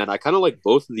don't know, man. I kind of like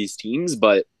both of these teams,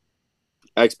 but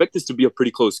I expect this to be a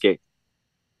pretty close game.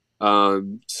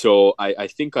 So I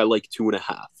think I like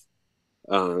 2.5.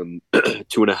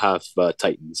 2.5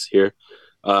 Titans here.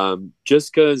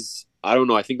 Just because I don't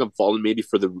know, I think I'm falling maybe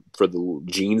for the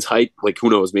Jeans hype. Who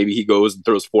knows? Maybe he goes and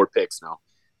throws 4 picks now,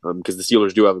 because the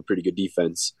Steelers do have a pretty good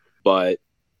defense. But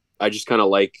I just kind of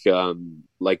like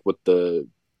the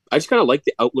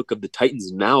outlook of the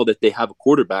Titans now that they have a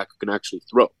quarterback who can actually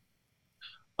throw.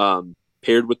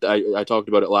 Paired with I talked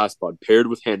about it last pod. Paired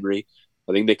with Henry,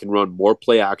 I think they can run more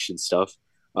play action stuff.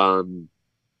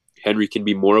 Henry can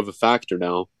be more of a factor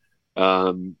now.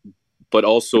 But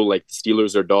also the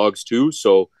Steelers are dogs too.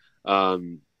 So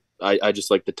I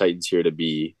just like the Titans here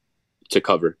to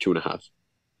cover 2.5.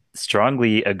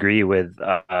 Strongly agree with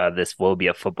this will be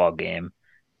a football game,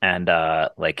 and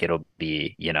it'll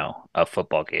be a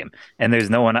football game. And there's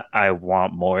no one I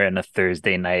want more in a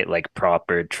Thursday night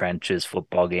proper trenches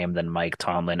football game than Mike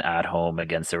Tomlin at home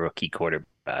against a rookie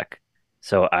quarterback.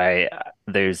 So I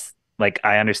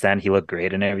understand he looked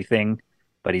great and everything,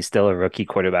 but he's still a rookie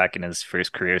quarterback in his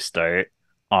first career start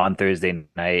on Thursday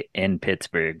night in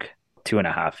Pittsburgh.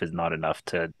 2.5 is not enough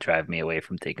to drive me away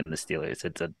from taking the Steelers.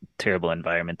 It's a terrible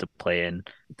environment to play in.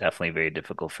 Definitely very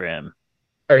difficult for him.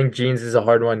 I think Jeans is a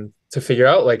hard one to figure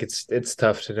out. It's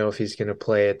tough to know if he's going to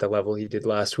play at the level he did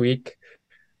last week.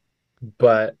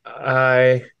 But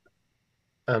I'm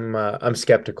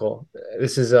skeptical.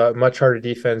 This is a much harder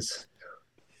defense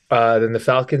than the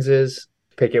Falcons is.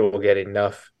 Pickett will get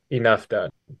enough done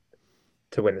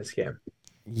to win this game.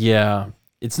 Yeah,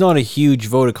 it's not a huge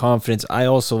vote of confidence. I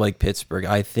also like Pittsburgh.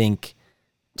 I think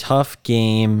tough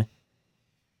game,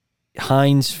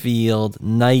 Heinz Field,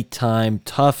 nighttime,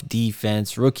 tough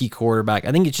defense, rookie quarterback.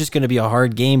 I think it's just going to be a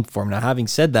hard game for him. Now, having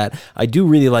said that, I do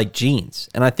really like Jeans,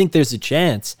 and I think there's a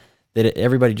chance that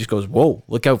everybody just goes, whoa,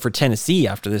 look out for Tennessee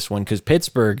after this one, because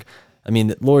Pittsburgh,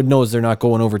 Lord knows they're not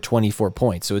going over 24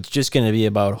 points. So it's just going to be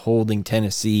about holding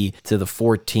Tennessee to the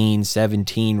 14,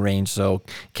 17 range so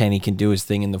Kenny can do his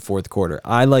thing in the fourth quarter.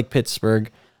 I like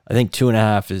Pittsburgh. I think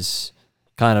 2.5 is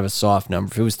kind of a soft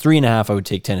number. If it was 3.5, I would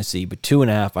take Tennessee, but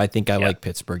 2.5, I think I like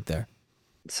Pittsburgh there.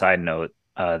 Side note,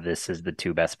 this is the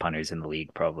 2 best punters in the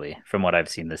league, probably, from what I've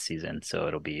seen this season. So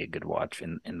it'll be a good watch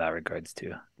in that regards,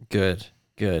 too. Good.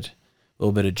 A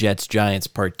little bit of Jets-Giants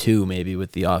part 2, maybe,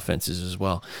 with the offenses as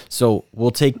well. So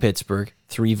we'll take Pittsburgh,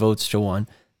 3 votes to 1.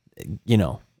 You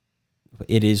know,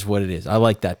 it is what it is. I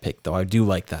like that pick, though. I do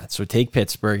like that. So take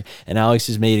Pittsburgh, and Alex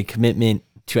has made a commitment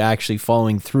to actually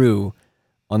following through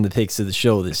on the picks of the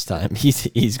show this time.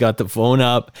 He's got the phone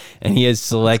up, and he has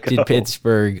selected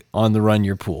Pittsburgh on the Run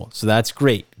Your Pool. So that's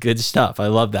great. Good stuff. I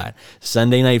love that.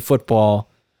 Sunday Night Football,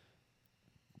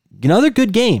 another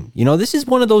good game. You know, this is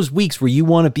one of those weeks where you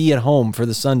want to be at home for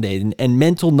the Sunday. And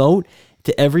mental note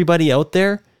to everybody out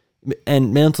there,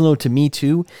 and mental note to me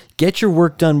too, get your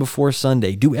work done before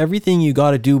Sunday. Do everything you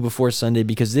got to do before Sunday,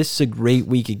 because this is a great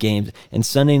week of games. And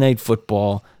Sunday Night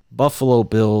Football, Buffalo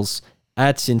Bills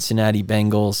at Cincinnati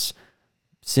Bengals.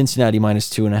 Cincinnati minus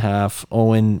 2.5.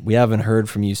 Owen, we haven't heard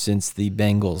from you since the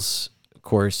Bengals, of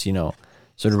course, you know,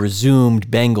 sort of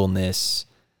resumed Bengalness.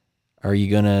 Are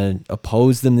you going to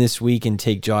oppose them this week and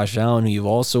take Josh Allen, who you've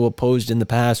also opposed in the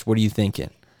past? What are you thinking?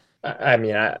 I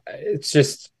mean, it's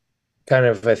just kind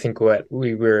of, I think, what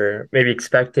we were maybe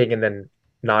expecting and then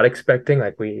not expecting.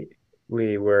 Like we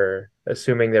were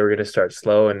assuming they were going to start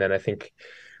slow, and then I think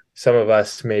some of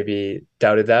us maybe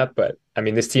doubted that. But I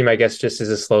mean, this team, I guess, just is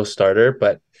a slow starter,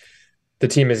 but the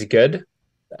team is good.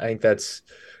 I think that's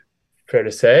fair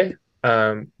to say.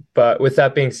 But with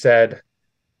that being said,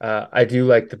 I do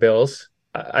like the Bills.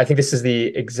 I think this is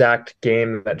the exact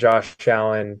game that Josh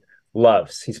Allen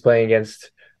loves. He's playing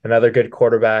against another good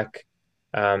quarterback.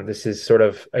 This is sort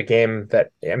of a game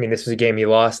that, I mean, this was a game he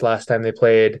lost last time they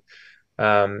played.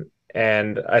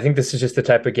 And I think this is just the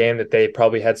type of game that they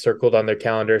probably had circled on their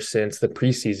calendar since the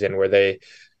preseason, where they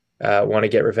want to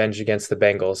get revenge against the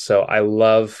Bengals. So I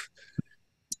love,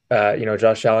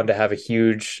 Josh Allen to have a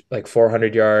huge,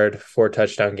 400-yard,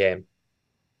 4-touchdown game.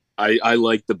 I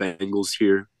like the Bengals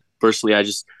here. Personally,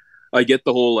 I get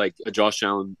the whole, Josh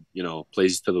Allen,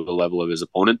 plays to the level of his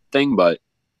opponent thing, but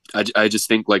I just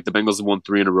think, the Bengals have won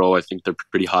 3 in a row. I think they're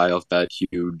pretty high off that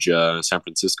huge San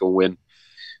Francisco win.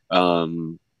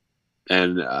 And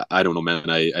I don't know, man.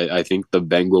 I think the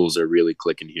Bengals are really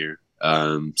clicking here.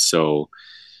 So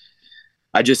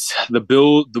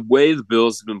the way the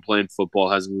Bills have been playing football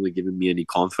hasn't really given me any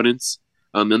confidence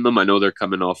in them. I know they're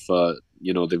coming off,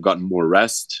 they've gotten more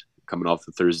rest coming off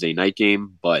the Thursday night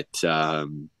game, but I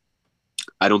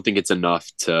don't think it's enough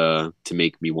to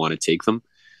make me want to take them.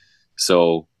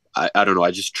 So I don't know.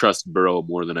 I just trust Burrow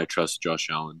more than I trust Josh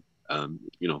Allen.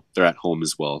 They're at home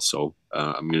as well, so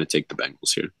I'm going to take the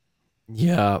Bengals here.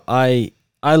 Yeah, I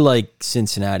like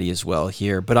Cincinnati as well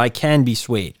here, but I can be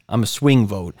swayed. I'm a swing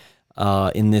vote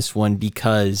in this one,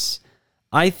 because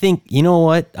I think, you know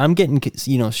what? I'm getting,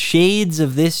 shades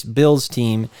of this Bills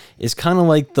team is kind of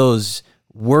like those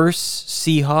worse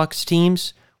Seahawks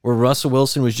teams where Russell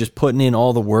Wilson was just putting in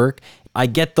all the work. I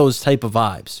get those type of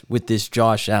vibes with this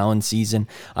Josh Allen season.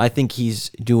 I think he's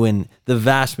doing the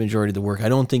vast majority of the work. I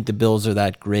don't think the Bills are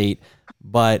that great,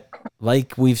 but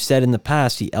like we've said in the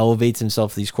past, he elevates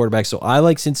himself to these quarterbacks. So I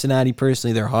like Cincinnati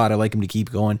personally. They're hot. I like him to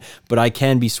keep going, but I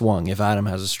can be swung if Adam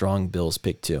has a strong Bills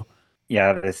pick too.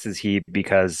 Yeah, this is he,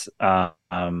 because I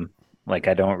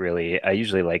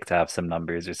usually like to have some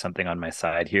numbers or something on my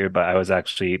side here, but I was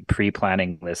actually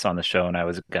pre-planning this on the show, and I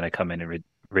was going to come in and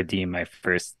redeem my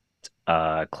first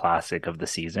classic of the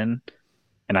season.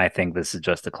 And I think this is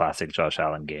just a classic Josh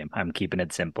Allen game. I'm keeping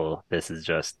it simple. This is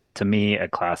just, to me, a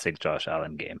classic Josh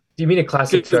Allen game. Do you mean a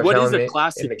classic Josh what Allen? What is a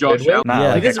classic Josh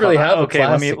Allen? He doesn't really have a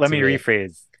classic. Let me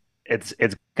rephrase. It's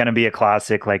going to be a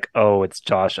classic, it's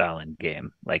Josh Allen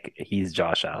game. He's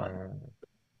Josh Allen.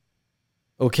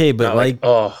 Okay, but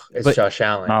it's Josh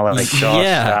Allen. Not like Josh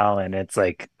Allen. It's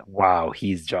wow,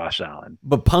 he's Josh Allen.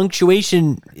 But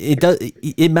punctuation,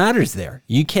 it matters there.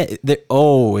 You can't.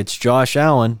 It's Josh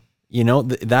Allen.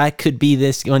 That could be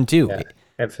this one too. Yeah.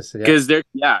 Emphasis, because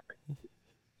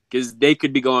because they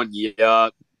could be going, yeah,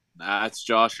 that's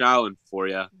Josh Allen for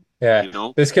you.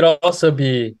 Yeah, this could also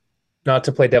be, not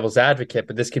to play devil's advocate,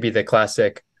 but this could be the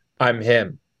classic I'm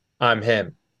him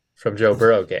from Joe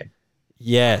Burrow game.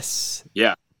 Yes.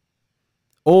 Yeah.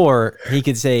 Or he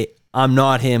could say, I'm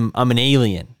not him, I'm an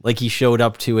alien, like he showed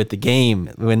up to at the game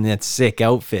in that sick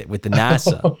outfit with the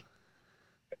NASA.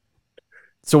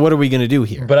 So what are we going to do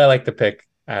here? But I like the pick,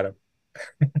 Adam.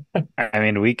 I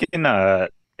mean, we can,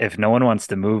 if no one wants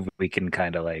to move, we can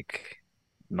kind of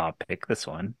not pick this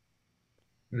one.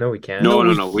 No, we can't.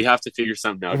 No. We have to figure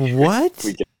something out here. What?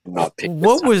 We cannot pick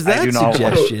what was that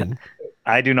suggestion?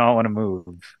 I do not want to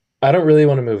move. I don't really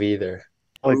want to move either.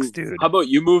 Alex, dude. How about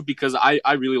you move? Because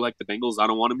I really like the Bengals. I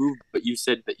don't want to move, but you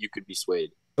said that you could be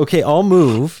swayed. Okay, I'll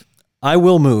move. I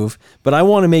will move, but I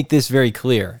want to make this very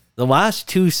clear. The last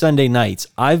 2 Sunday nights,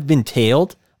 I've been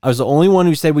tailed. I was the only one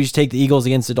who said we should take the Eagles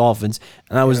against the Dolphins,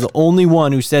 and I was the only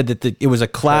one who said that it was a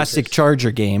classic Charger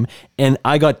game, and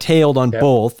I got tailed on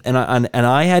both, and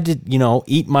I had to,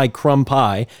 eat my crumb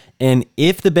pie. And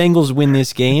if the Bengals win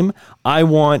this game, I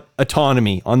want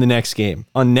autonomy on the next game.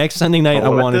 On next Sunday night, I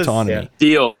want autonomy.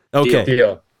 Deal. Okay.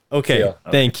 Deal. Okay.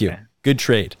 Thank you. Good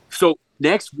trade. So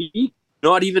next week,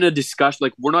 not even a discussion.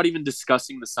 Like, we're not even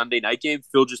discussing the Sunday night game.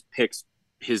 Phil just picks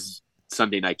his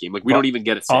Sunday night game. Like, we don't even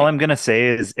get it. All I'm gonna say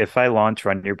is, if I launch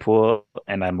Run Your Pool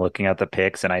and I'm looking at the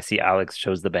picks and I see Alex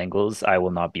chose the Bengals, I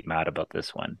will not be mad about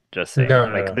this one. Just saying. No.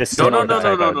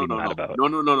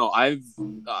 I've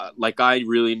I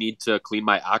really need to clean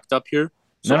my act up here.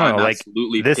 So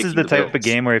this is the type of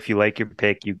game where if you like your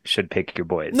pick, you should pick your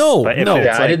boys.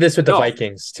 I did this with the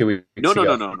Vikings 2 weeks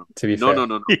ago. No. To be fair. No.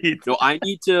 No, I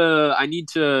need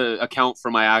to account for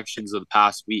my actions of the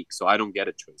past week, so I don't get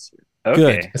a choice here.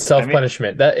 Okay. Good.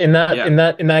 Self-punishment. In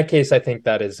that case, I think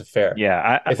that is fair.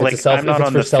 Yeah, I'm not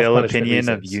on the Phil opinion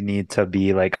of you need to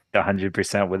be like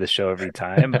 100% with the show every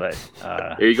time, but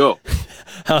there you go.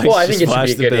 Well, I think it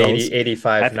should be a good 80,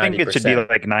 85, 90%. I think it should be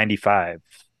like 95.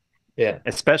 Yeah,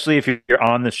 especially if you're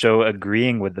on the show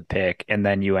agreeing with the pick and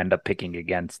then you end up picking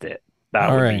against it. That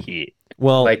would be heat.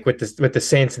 Well, like with the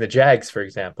Saints and the Jags, for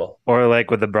example, or like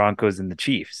with the Broncos and the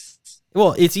Chiefs.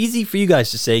 Well, it's easy for you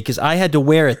guys to say because I had to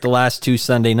wear it the last 2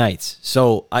 Sunday nights.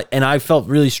 So I felt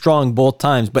really strong both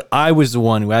times, but I was the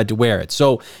one who had to wear it.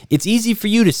 So it's easy for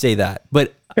you to say that,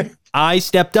 but I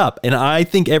stepped up, and I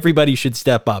think everybody should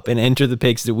step up and enter the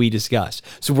picks that we discuss.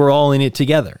 So we're all in it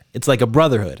together. It's like a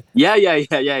brotherhood. Yeah.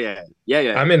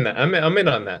 I'm in that. I'm in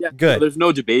on that. Yeah, good. So there's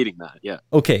no debating that. Yeah.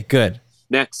 Okay, good.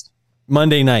 Next.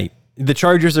 Monday night. The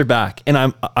Chargers are back,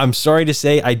 and I'm sorry to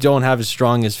say I don't have as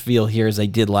strong as feel here as I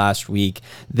did last week.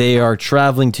 They are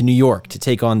traveling to New York to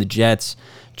take on the Jets.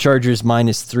 Chargers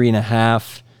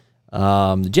 -3.5.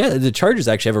 The Chargers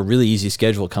actually have a really easy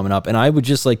schedule coming up, and I would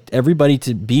just like everybody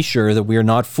to be sure that we are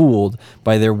not fooled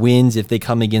by their wins if they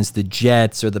come against the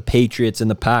Jets or the Patriots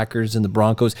and the Packers and the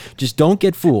Broncos. Just don't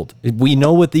get fooled. We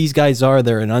know what these guys are.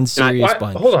 They're an unserious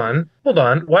bunch. Hold on.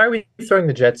 Why are we throwing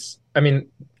the Jets? I mean,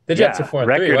 the Jets are 4-3.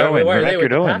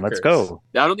 Record Owen. Let's go.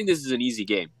 I don't think this is an easy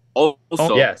game.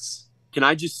 Also, yes. Can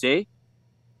I just say,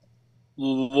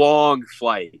 long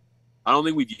flight. I don't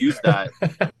think we've used that.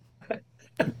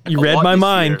 You read my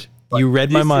mind. You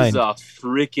read my mind. This is a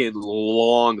freaking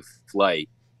long flight.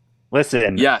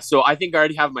 Listen. Yeah, so I think I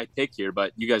already have my pick here,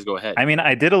 but you guys go ahead. I mean,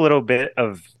 I did a little bit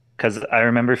of, because I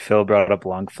remember Phil brought up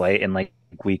long flight in like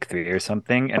week 3 or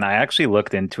something, and I actually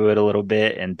looked into it a little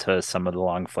bit, into some of the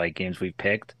long flight games we've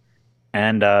picked,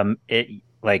 and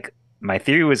my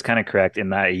theory was kind of correct in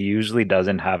that it usually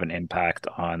doesn't have an impact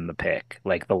on the pick.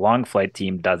 Like, the long flight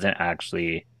team doesn't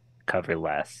actually cover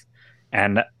less.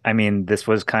 And I mean, this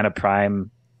was kind of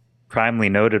primely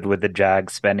noted with the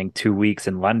Jags spending 2 weeks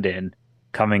in London,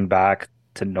 coming back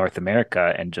to North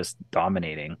America and just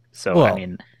dominating. So, well, I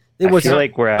mean, I feel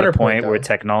like we're at a point where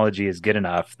technology is good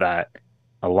enough that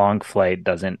a long flight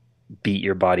doesn't beat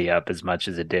your body up as much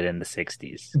as it did in the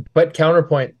 60s. But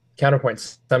counterpoint,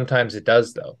 sometimes it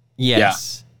does, though.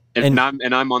 Yes. Yeah. And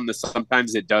I'm on the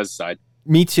sometimes it does side.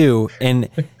 Me too.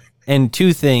 And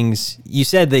 2 things. You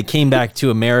said they came back to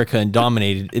America and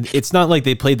dominated. It's not like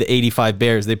they played the 85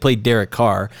 Bears. They played Derek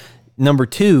Carr. Number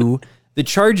 2, the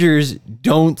Chargers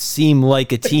don't seem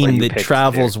like a team that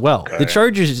travels well. The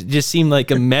Chargers just seem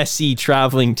like a messy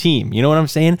traveling team. You know what I'm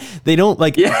saying? They don't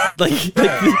like the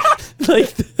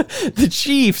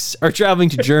Chiefs are traveling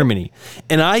to Germany,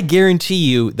 and I guarantee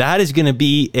you that is going to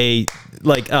be a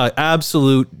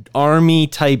absolute army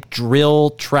type drill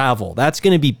travel. That's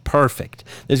going to be perfect.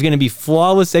 There's going to be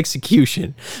flawless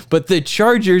execution, but the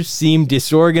Chargers seem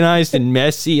disorganized and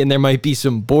messy, and there might be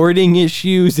some boarding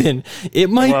issues, and it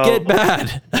might get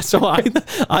bad. So I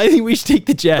think we should take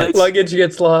the Jets. Luggage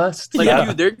gets lost.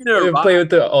 Dude, they're going to play with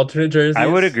the alternate jerseys. I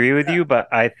would agree with you, but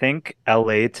I think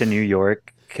LA to New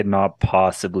York could not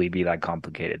possibly be that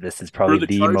complicated. This is probably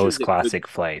the most classic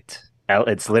flight.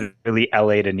 It's literally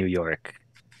LA to New York.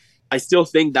 I still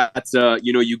think that's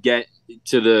you get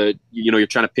to the you're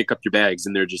trying to pick up your bags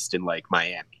and they're just in like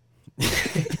Miami.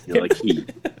 You're like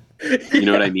heat. You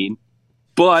know what I mean?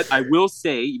 But I will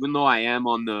say, even though I am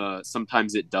on the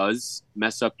sometimes it does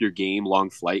mess up your game long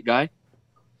flight guy,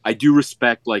 I do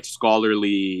respect like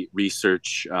scholarly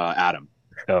research Adam.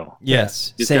 Oh.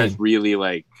 Yes. This same. guy's really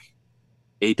like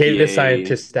APA, data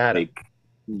scientist Adam.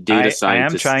 Data scientist. I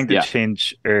am trying to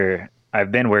change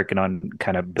I've been working on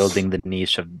kind of building the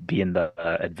niche of being the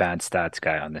advanced stats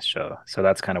guy on this show. So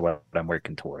that's kind of what I'm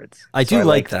working towards. I So do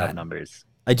like to have that. numbers.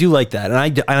 I do like that.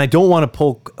 And I don't want to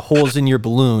poke holes in your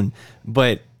balloon,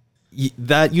 but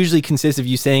that usually consists of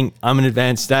you saying, I'm an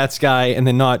advanced stats guy, and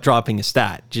then not dropping a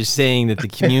stat, just saying that the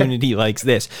community likes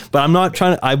this. But I'm not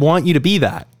trying to, I want you to be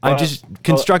that. I'm just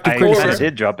constructive criticism. I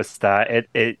did drop a stat.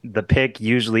 The pick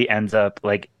usually ends up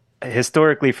like,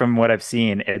 historically from what I've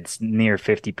seen, it's near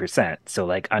 50%. So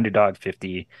like underdog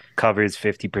 50 covers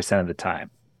 50% of the time.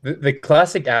 The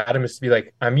classic Adam is to be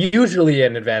like, I'm usually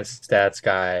an advanced stats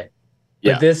guy,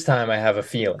 but this time I have a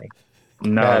feeling.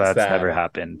 No, that's never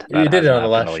happened. You did it on the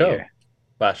last show.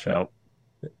 Nope.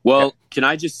 Well, can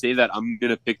I just say that I'm going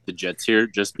to pick the Jets here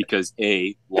just because,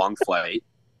 A, long flight.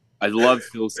 I love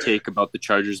Phil's take about the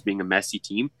Chargers being a messy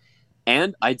team.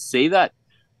 And I'd say that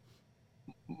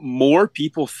more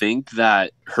people think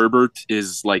that Herbert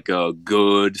is like a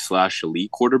good /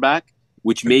 elite quarterback,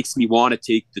 which makes me want to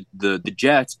take the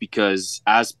Jets because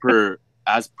as per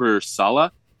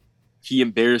Salah, he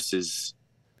embarrasses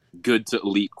good to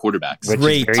elite quarterbacks. Which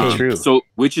is very true.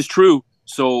 Which is true.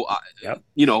 So,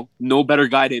 no better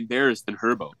guy to embarrass than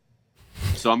Herbo.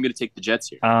 So I'm going to take the Jets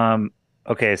here.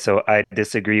 Okay, so I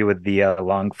disagree with the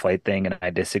long flight thing, and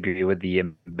I disagree with the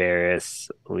embarrass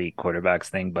elite quarterbacks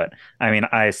thing. But I mean,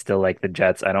 I still like the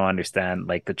Jets. I don't understand,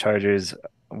 like the Chargers.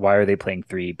 Why are they playing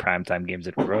 3 primetime games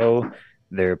in a row?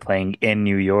 They're playing in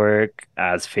New York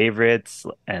as favorites,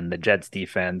 and the Jets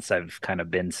defense I've kind of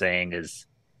been saying is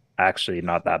actually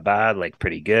not that bad, like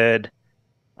pretty good.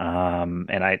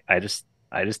 And I just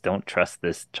don't trust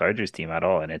this Chargers team at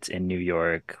all. And it's in New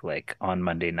York, like on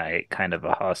Monday night, kind of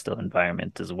a hostile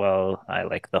environment as well. I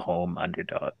like the home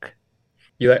underdog.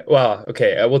 Well,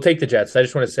 okay. We'll take the Jets. I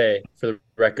just want to say for the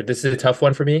record, this is a tough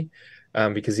one for me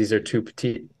because these are two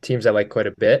teams I like quite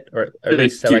a bit, or at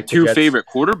least I like two favorite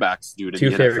quarterbacks, dude.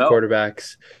 Two favorite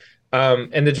quarterbacks.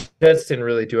 And the Jets didn't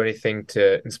really do anything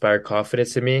to inspire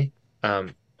confidence in me.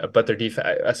 But their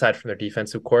defense, aside from their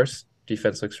defense, of course,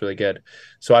 defense looks really good.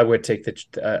 So I would take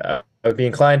I would be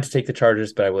inclined to take the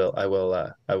Chargers, but I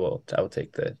will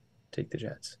take the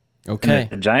Jets. Okay.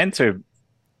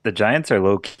 The Giants are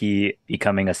low key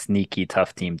becoming a sneaky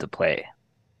tough team to play.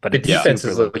 But the defense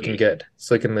is looking good. It's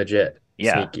looking legit.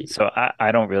 Yeah. Sneaky. So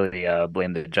I don't really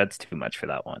blame the Jets too much for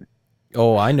that one.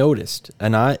 Oh, I noticed.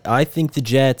 And I think the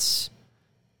Jets,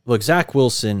 look, Zach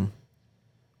Wilson,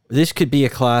 this could be a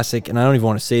classic, and I don't even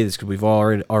want to say this because we've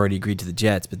already agreed to the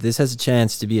Jets, but this has a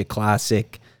chance to be a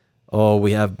classic,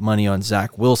 we have money on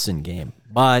Zach Wilson game.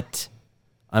 But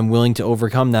I'm willing to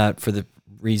overcome that for the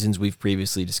reasons we've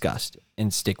previously discussed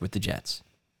and stick with the Jets.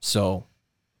 So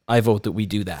I vote that we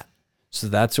do that. So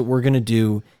that's what we're going to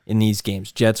do in these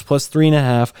games. Jets plus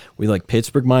 3.5. We like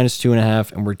Pittsburgh minus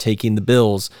 2.5, and we're taking the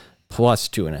Bills plus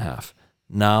 2.5.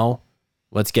 Now,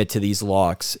 let's get to these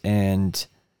locks, and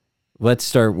let's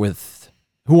start with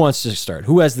who wants to start?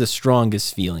 Who has the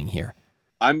strongest feeling here?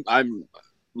 I'm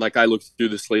like, I looked through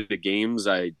the slate of games.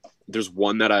 There's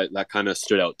one that kind of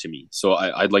stood out to me. So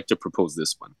I'd like to propose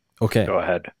this one. Okay. Go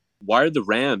ahead. Why are the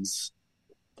Rams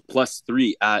plus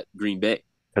 3 at Green Bay?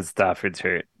 Because Stafford's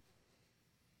hurt.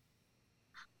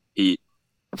 Yeah.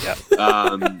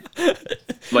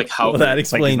 Like how well, that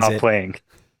explains he's not playing.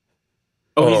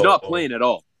 He's not playing at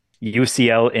all.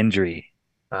 UCL injury.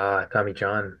 Tommy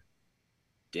John.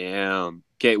 Damn.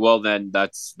 Okay, well then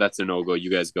that's a no-go.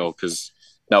 You guys go because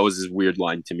that was his weird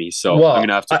line to me. So I'm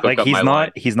gonna have to cook up my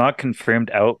line. He's not confirmed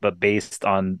out, but based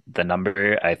on the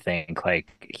number, I think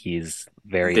like he's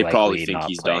very. They probably think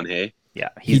he's done. Hey. Yeah,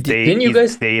 he's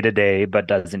day to day, but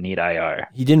doesn't need IR.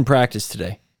 He didn't practice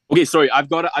today. Okay, sorry. I've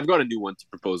got a new one to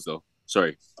propose though.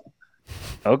 Sorry.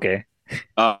 Okay.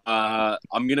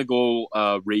 I'm gonna go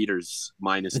Raiders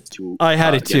minus 2. I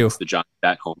had it too. The Giants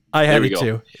at home. I had it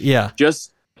too. Yeah.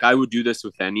 Just I would do this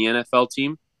with any NFL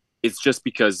team. It's just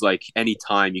because like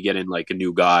anytime you get in like a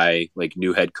new guy, like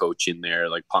new head coach in there,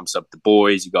 like pumps up the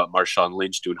boys. You got Marshawn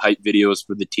Lynch doing hype videos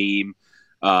for the team.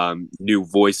 New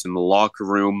voice in the locker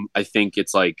room. I think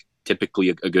it's like typically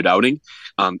a good outing,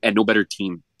 and no better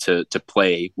team to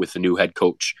play with a new head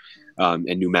coach and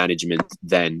new management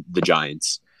than the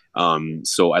Giants.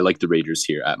 So I like the Raiders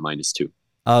here at minus 2.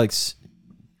 Alex,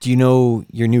 do you know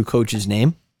your new coach's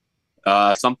name?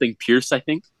 Something Pierce, I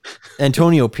think.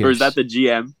 Antonio Pierce. Or is that the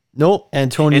GM? Nope,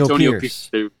 Antonio Pierce.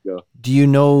 There we go. Do you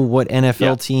know what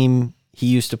NFL team he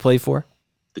used to play for?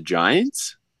 The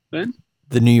Giants, then?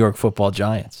 The New York Football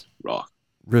Giants. Raw.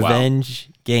 Revenge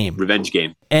game. Revenge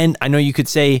game. And I know you could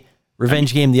say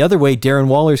revenge game the other way. Darren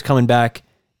Waller's coming back.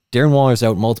 Darren Waller's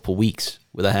out multiple weeks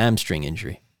with a hamstring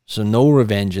injury. So no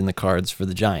revenge in the cards for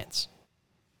the Giants.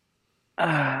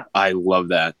 I love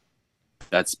that.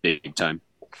 That's big time.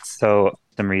 So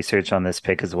some research on this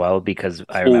pick as well, because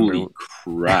I Holy remember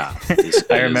crap.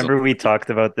 I remember we talked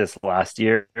about this last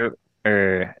year,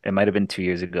 or it might have been 2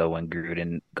 years ago when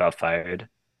Gruden got fired.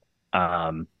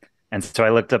 Um, and so I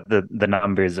looked up the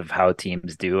numbers of how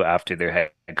teams do after their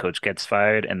head coach gets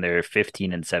fired, and they're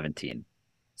 15 and 17.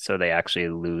 So they actually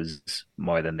lose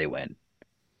more than they win.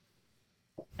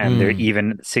 And they're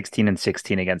even 16 and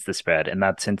 16 against the spread, and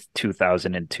that's since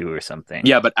 2002 or something.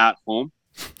 Yeah, but at home.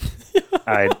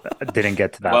 I didn't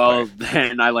get to that Well, part.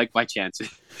 then I like my chances.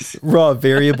 Raw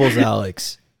variables,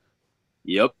 Alex.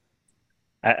 Yep.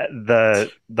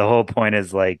 The whole point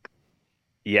is like,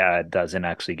 yeah, it doesn't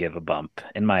actually give a bump,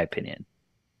 in my opinion.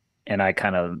 And I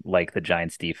kind of like the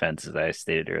Giants' defense, as I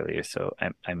stated earlier. So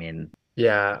I mean,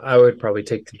 Yeah, I would probably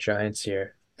take the Giants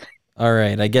here. All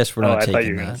right, I guess we're not I thought you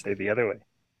taking were going to that. say the other way.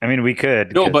 I mean, we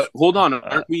could. No, 'cause, but hold on.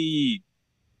 Aren't we?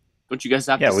 Don't you guys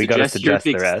have to we got to suggest your suggest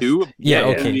the picks rest. too? Yeah, Yeah,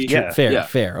 okay, yeah.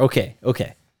 fair. Okay.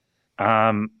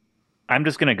 I'm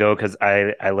just gonna go because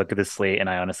I look at this slate and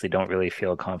I honestly don't really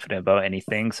feel confident about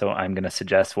anything. So I'm gonna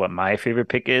suggest what my favorite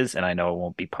pick is, and I know it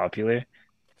won't be popular.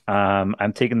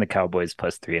 I'm taking the Cowboys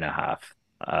plus 3.5.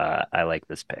 I like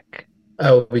this pick.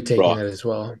 I will be taking Raw. that as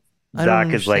well. I don't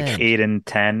Dak is like understand.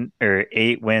 8-10 or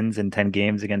 8 wins in 10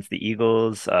 games against the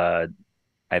Eagles.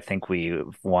 I think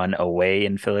we've won away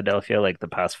in Philadelphia like the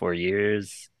past 4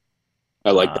 years.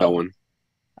 I like that one.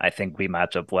 I think we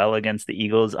match up well against the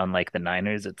Eagles, unlike the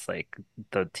Niners. It's like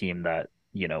the team that,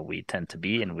 we tend to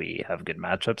be and we have good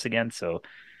matchups against. So,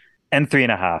 and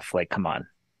 3.5, like, come on.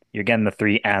 You're getting the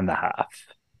 3.5.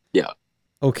 Yeah.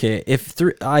 Okay,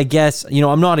 I guess,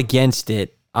 I'm not against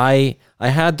it. I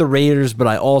had the Raiders, but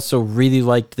I also really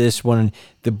liked this one.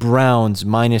 The Browns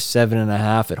minus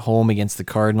 7.5 at home against the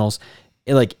Cardinals.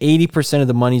 Like 80% of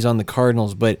the money's on the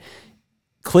Cardinals, but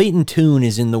Clayton Tune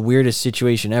is in the weirdest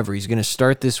situation ever. He's going to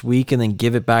start this week and then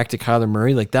give it back to Kyler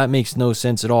Murray. Like, that makes no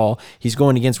sense at all. He's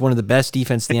going against one of the best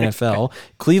defense in the NFL.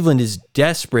 Cleveland is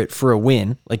desperate for a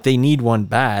win. Like, they need one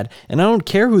bad. And I don't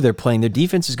care who they're playing. Their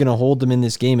defense is going to hold them in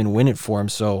this game and win it for them.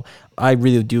 So I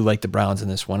really do like the Browns in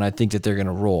this one. I think that they're going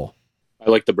to roll.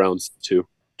 I like the Browns too,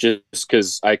 just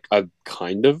because I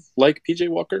kind of like PJ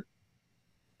Walker.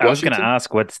 I was going to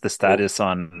ask, what's the status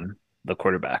on the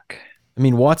quarterback? I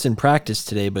mean, Watson practiced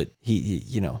today, but he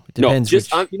it depends.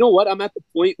 You know what? I'm at the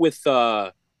point with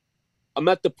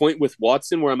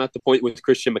Watson where I'm at the point with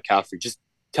Christian McCaffrey. Just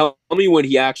tell me when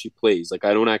he actually plays. Like,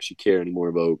 I don't actually care anymore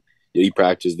about did he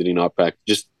practice, did he not practice.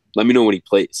 Just let me know when he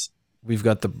plays. We've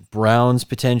got the Browns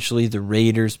potentially, the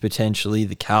Raiders potentially,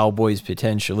 the Cowboys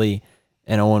potentially.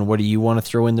 And Owen, what do you want to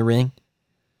throw in the ring?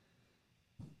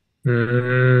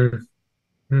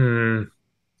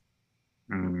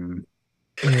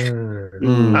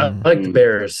 I like the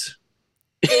Bears.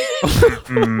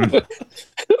 What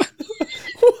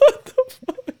the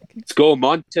fuck? Let's go,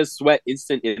 Montez Sweat,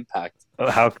 instant impact.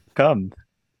 How come?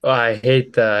 Oh, I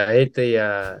hate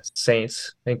the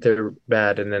Saints. I think they're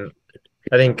bad, and then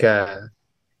I think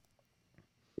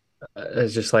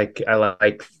it's just like I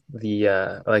like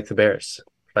the Bears.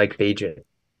 I like Bajent.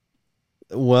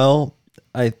 Well,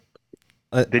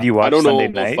 Did you watch I don't Sunday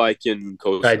know night? if I can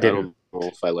coach. I I didn't. don't know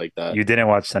if I like that. You didn't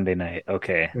watch Sunday night.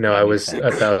 Okay. No, I was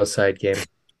at the outside game.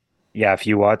 Yeah, if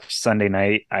you watched Sunday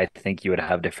night, I think you would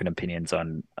have different opinions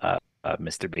on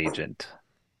Mr. Bajent.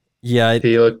 yeah,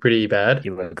 He looked pretty bad. He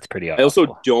looked pretty I awful.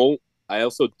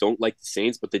 also don't like the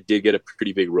Saints, but they did get a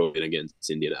pretty big road against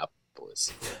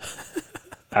Indianapolis.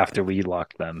 After we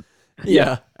locked them.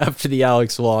 yeah. After the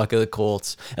Alex walk of the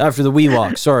Colts, after the wee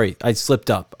walk. Sorry, I slipped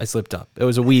up. It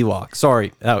was a wee walk.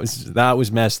 Sorry, that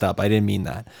was messed up. I didn't mean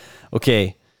that.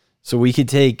 Okay, so we could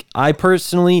take. I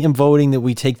personally am voting that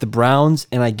we take the Browns,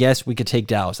 and I guess we could take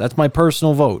Dallas. That's my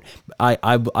personal vote.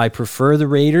 I prefer the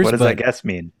Raiders. What does that guess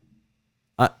mean?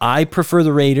 I prefer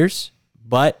the Raiders,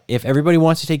 but if everybody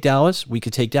wants to take Dallas, we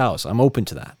could take Dallas. I'm open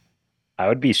to that. I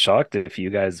would be shocked if you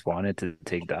guys wanted to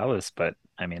take Dallas, but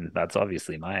I mean, that's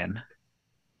obviously mine.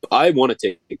 I want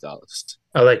to take Dallas.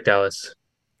 I like Dallas.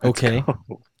 Okay.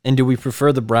 And do we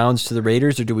prefer the Browns to the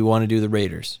Raiders, or do we want to do the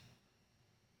Raiders?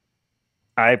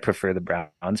 I prefer the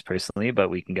Browns personally, but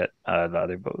we can get the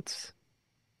other votes.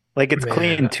 Like, it's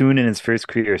Clayton Tune in his first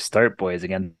career start, boys,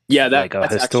 again. Yeah, like a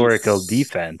historical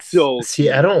defense. So See,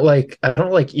 I don't like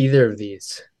either of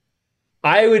these.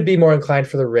 I would be more inclined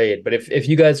for the Raid, but if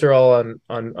you guys are all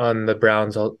on the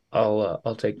Browns,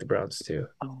 I'll take the Browns too.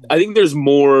 I think there's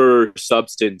more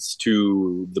substance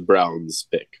to the Browns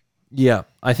pick. Yeah,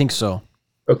 I think so.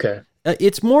 Okay.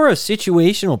 It's more a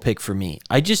situational pick for me.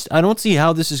 I don't see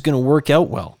how this is going to work out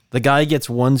well. The guy gets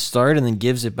one start and then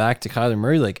gives it back to Kyler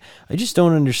Murray. Like, I just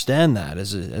don't understand that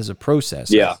as a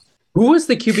process. Yeah. Who was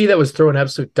the QB that was throwing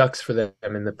absolute ducks for them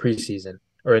in the preseason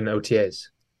or in the OTAs?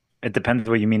 It depends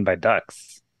what you mean by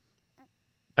ducks.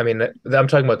 I mean, I'm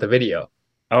talking about the video.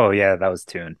 Oh, yeah, that was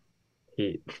Tune.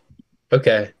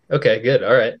 Okay, good.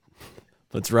 All right.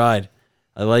 Let's ride.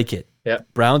 I like it. Yeah.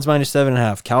 Browns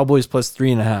 -7.5, Cowboys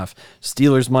 +3.5,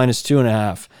 Steelers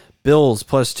 -2.5, Bills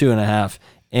 +2.5,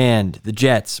 and the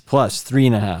Jets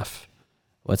 +3.5.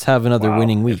 Let's have another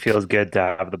winning week. It feels good to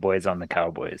have the boys on the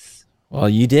Cowboys. Well,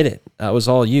 you did it. That was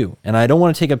all you. And I don't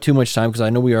want to take up too much time because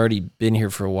I know we already been here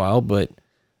for a while, but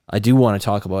I do want to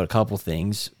talk about a couple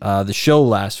things. The show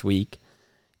last week,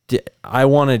 I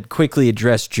want to quickly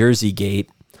address Jersey Gate.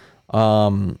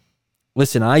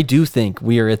 Listen, I do think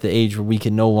we are at the age where we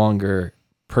can no longer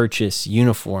purchase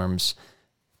uniforms.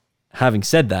 Having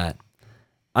said that,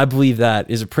 I believe that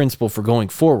is a principle for going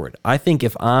forward. I think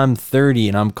if I'm 30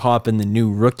 and I'm copping the new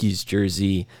rookies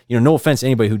jersey, no offense to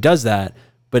anybody who does that,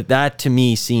 but that to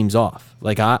me seems off.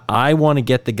 Like I want to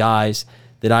get the guys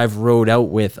that I've rode out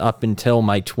with up until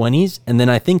my 20s, and then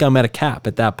I think I'm at a cap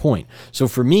at that point. So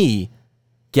for me,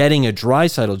 getting a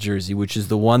Draisaitl jersey, which is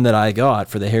the one that I got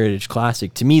for the Heritage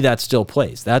Classic, to me that still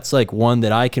plays. That's like one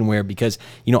that I can wear because,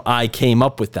 I came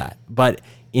up with that. But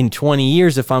in 20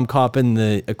 years, if I'm copping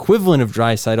the equivalent of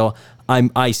Draisaitl,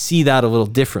 I see that a little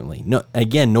differently. No,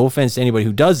 again, no offense to anybody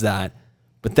who does that,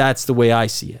 but that's the way I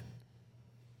see it.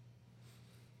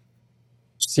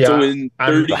 Yeah, so in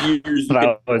 30 years,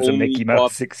 that was a Mickey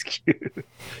Mouse excuse.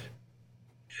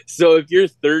 So if you're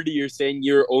 30, you're saying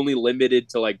you're only limited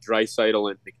to like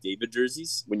Draisaitl and McDavid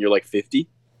jerseys when you're like 50?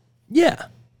 Yeah.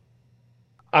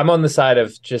 I'm on the side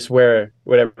of just wear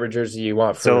whatever jersey you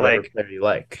want for whatever player you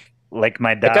like. Like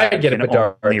my dad I get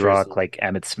can only rock like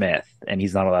Emmitt Smith, and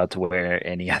he's not allowed to wear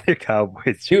any other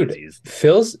Cowboys jerseys. Dude,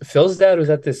 Phil's dad was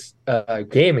at this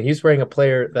game, and he was wearing a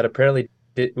player that apparently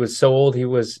was so old he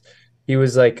was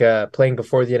like playing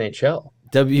before the NHL.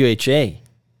 WHA.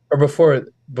 Or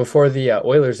before the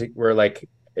Oilers were like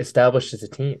established as a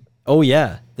team. Oh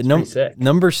yeah, the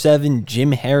number 7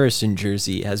 Jim Harrison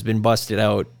jersey has been busted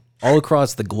out all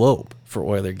across the globe for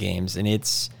Oiler games, and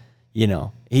it's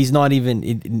he's not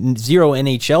even 0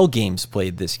 NHL games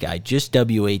played. This guy, just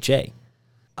WHA.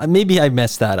 Maybe I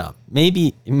messed that up.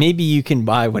 Maybe you can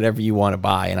buy whatever you want to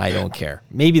buy, and I don't care.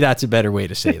 Maybe that's a better way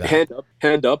to say that.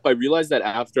 Hand up. I realized that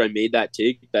after I made that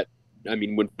take,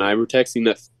 when I were texting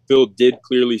that. Phil did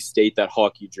clearly state that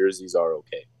hockey jerseys are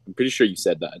okay. I'm pretty sure you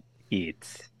said that.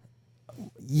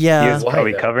 Yeah. He was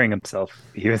probably covering himself.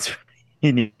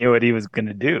 He knew what he was going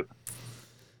to do.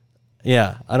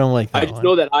 Yeah, I don't like that. I just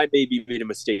know that I maybe made a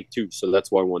mistake too, so that's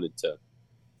why I wanted to.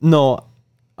 No,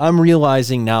 I'm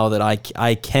realizing now that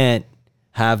I can't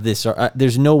have this.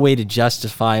 There's no way to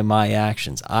justify my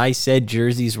actions. I said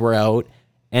jerseys were out,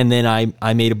 and then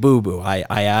I made a boo-boo. I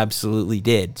absolutely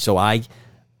did. So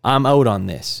I'm out on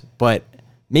this, but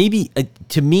maybe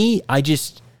to me,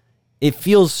 it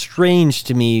feels strange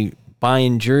to me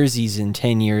buying jerseys in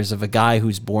 10 years of a guy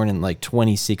who's born in like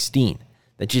 2016.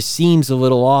 That just seems a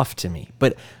little off to me,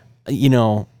 but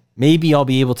maybe I'll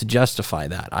be able to justify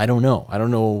that. I don't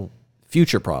know.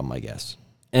 Future problem, I guess.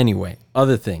 Anyway,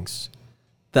 other things.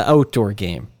 The outdoor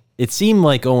game. It seemed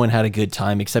like Owen had a good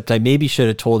time, except I maybe should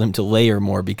have told him to layer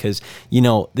more because,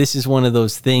 this is one of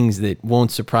those things that won't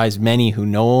surprise many who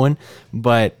know Owen,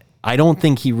 but I don't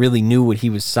think he really knew what he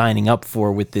was signing up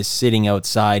for with this sitting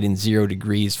outside in 0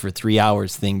 degrees for 3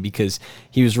 hours thing because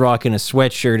he was rocking a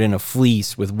sweatshirt and a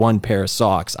fleece with one pair of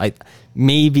socks.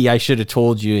 Maybe I should have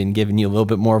told you and given you a little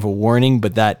bit more of a warning,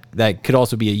 but that could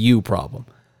also be a you problem.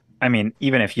 I mean,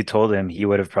 even if you told him, he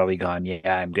would have probably gone,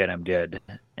 yeah, I'm good,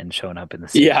 and shown up in the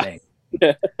same thing.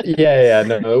 Yeah.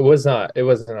 No, it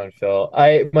wasn't on Phil.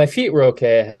 My feet were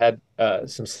okay. I had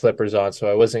some slippers on,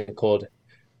 so I wasn't cold.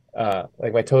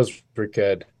 Like my toes were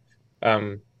good.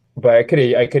 But I could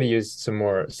have used some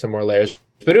more layers.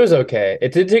 But it was okay.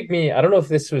 It did take me, I don't know if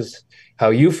this was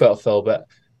how you felt, Phil, but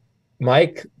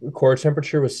my core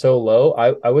temperature was so low.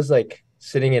 I was like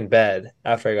sitting in bed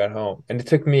after I got home, and it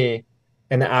took me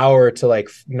an hour to like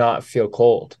not feel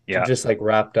cold. To just like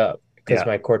wrapped up because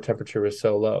my core temperature was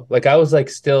so low. Like I was like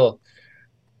still,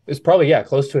 it was probably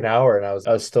close to an hour, and I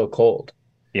was still cold.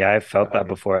 Yeah, I felt that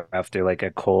before after like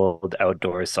a cold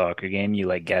outdoor soccer game. You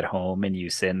like get home and you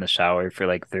sit in the shower for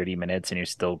like 30 minutes and you're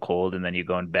still cold, and then you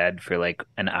go in bed for like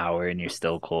an hour and you're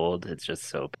still cold. It's just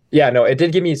so. Yeah, no, it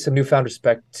did give me some newfound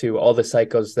respect to all the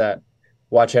psychos that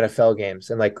watch NFL games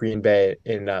in like Green Bay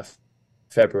in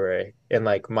February in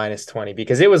like -20,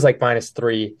 because it was like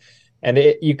 -3 And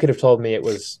you could have told me it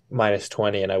was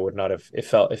 -20, and I would not have. It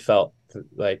felt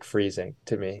like freezing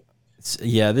to me.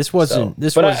 This wasn't.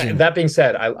 That being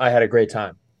said, I had a great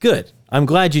time. Good. I'm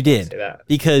glad you did. Say that.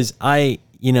 Because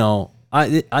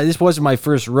this wasn't my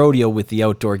first rodeo with the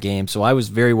outdoor game, so I was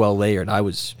very well layered. I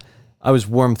was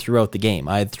warm throughout the game.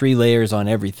 I had 3 layers on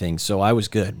everything, so I was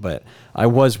good. But I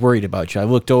was worried about you. I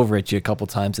looked over at you a couple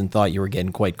times and thought you were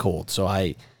getting quite cold. So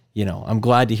I'm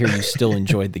glad to hear you still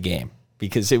enjoyed the game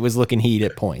because it was looking heat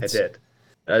at points. I did.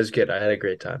 That was good. I had a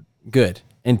great time. Good.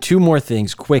 And 2 more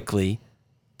things quickly.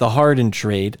 The Harden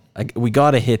trade. We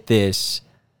got to hit this.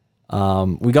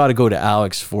 We got to go to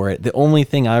Aleks for it. The only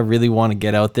thing I really want to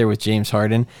get out there with James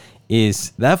Harden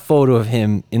is that photo of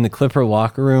him in the Clipper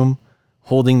locker room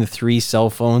holding the 3 cell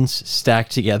phones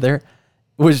stacked together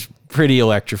was pretty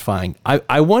electrifying.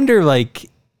 I wonder,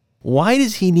 why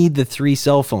does he need the 3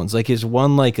 cell phones? Is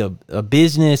one like a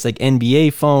business, like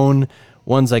NBA phone,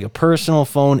 one's like a personal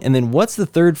phone, and then what's the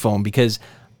third phone? Because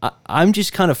I'm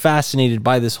just kind of fascinated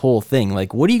by this whole thing.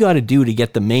 What do you got to do to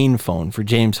get the main phone for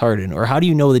James Harden? Or how do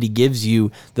you know that he gives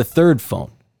you the third phone?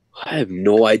 I have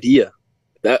no idea.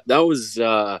 That was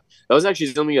actually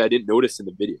something I didn't notice in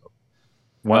the video.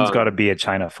 One's got to be a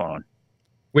China phone.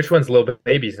 Which one's Lil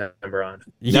Baby's number on?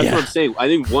 That's what I'm saying. I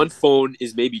think one phone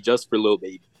is maybe just for Lil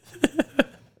Baby.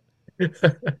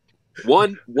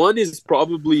 One is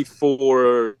probably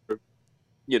for,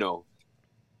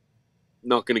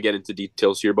 not going to get into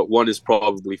details here, but one is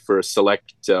probably for a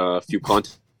select few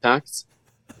contacts.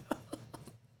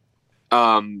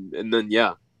 And then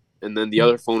the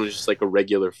other phone is just like a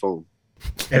regular phone.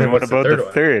 And then what about the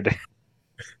third?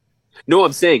 No,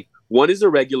 I'm saying one is a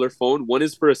regular phone, one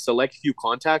is for a select few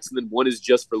contacts, and then one is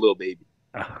just for Lil Baby.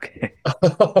 Okay.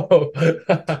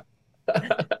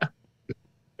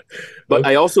 But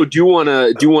I also do want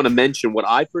to mention what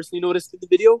I personally noticed in the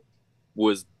video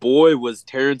was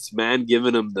Terrence Mann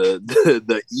giving him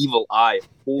the evil eye.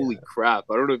 Holy crap.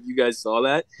 I don't know if you guys saw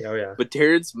that. Oh, yeah. But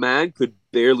Terrence Mann could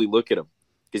barely look at him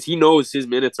because he knows his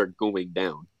minutes are going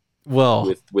down.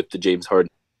 Well, with the James Harden.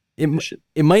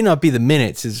 It might not be the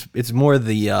minutes. It's more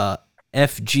the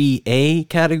FGA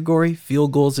category,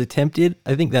 field goals attempted.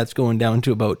 I think that's going down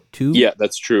to about 2. Yeah,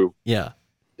 that's true. Yeah.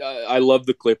 I love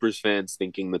the Clippers fans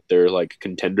thinking that they're like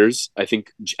contenders. I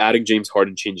think adding James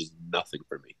Harden changes nothing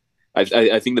for me.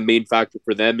 I think the main factor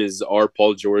for them is, are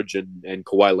Paul George and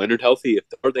Kawhi Leonard healthy?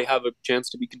 Or they have a chance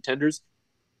to be contenders?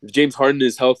 If James Harden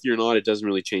is healthy or not, it doesn't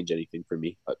really change anything for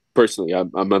me. Personally,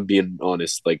 I'm being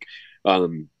honest.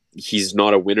 He's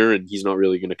not a winner, and he's not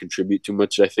really going to contribute too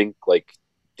much, I think,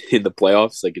 in the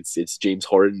playoffs. It's James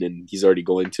Harden, and he's already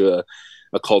going to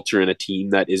a culture and a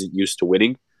team that isn't used to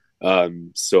winning.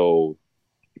 So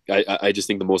I just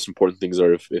think the most important things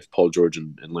are if Paul George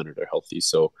and Leonard are healthy.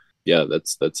 So yeah,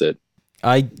 that's it.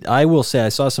 I will say, I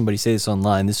saw somebody say this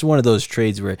online. This is one of those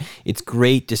trades where it's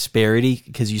great disparity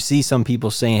because you see some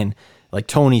people saying, like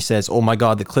Tony says, oh my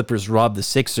God, the Clippers robbed the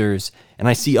Sixers. And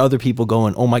I see other people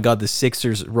going, oh my God, the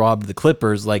Sixers robbed the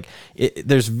Clippers.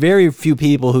 There's very few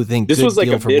people who think this was like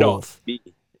a mid-off.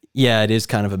 Yeah, it is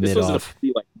kind of a mid-off.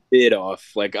 This was a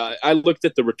mid-off. I looked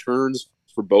at the returns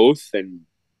for both, and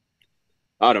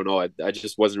I don't know. I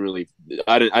just wasn't really.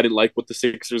 I didn't like what the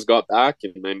Sixers got back,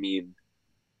 and I mean,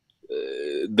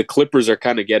 the Clippers are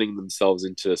kind of getting themselves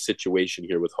into a situation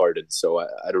here with Harden, so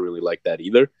I don't really like that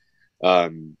either.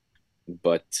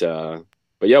 But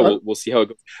yeah, we'll see how it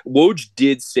goes. Woj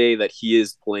did say that he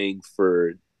is playing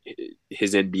for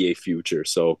his NBA future,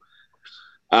 so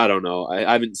I don't know. I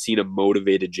haven't seen a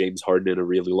motivated James Harden in a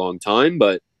really long time,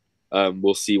 but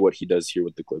we'll see what he does here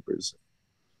with the Clippers.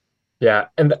 Yeah,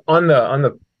 and on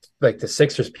the the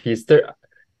Sixers piece,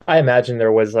 I imagine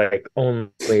there was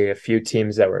only a few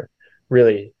teams that were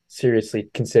really seriously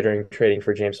considering trading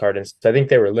for James Harden. So I think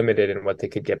they were limited in what they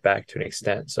could get back to an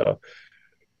extent. So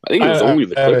I think it was only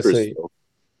the Clippers. Honestly,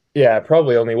 yeah, it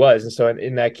probably only was. And so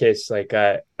in that case, I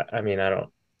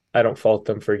don't fault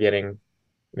them for getting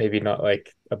maybe not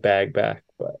a bag back,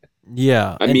 but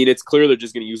yeah. I mean, it's clear they're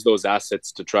just going to use those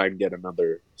assets to try and get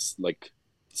another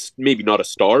maybe not a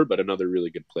star, but another really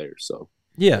good player. So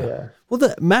yeah. Well,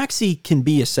 the Maxey can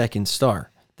be a second star.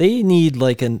 They need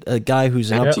a guy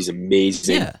who's Maxey's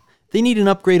amazing. Yeah, they need an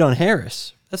upgrade on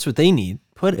Harris. That's what they need.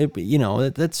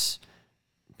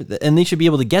 And they should be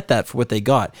able to get that for what they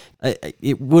got.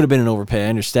 It would have been an overpay. I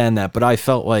understand that, but I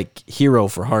felt like Hero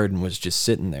for Harden was just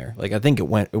sitting there. I think it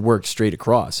worked straight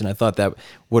across, and I thought that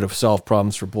would have solved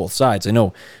problems for both sides. I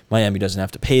know Miami doesn't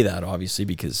have to pay that, obviously,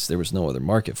 because there was no other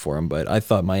market for him, but I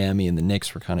thought Miami and the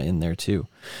Knicks were kind of in there too.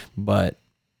 But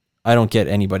I don't get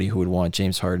anybody who would want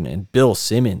James Harden. And Bill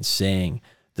Simmons saying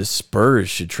the Spurs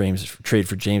should trade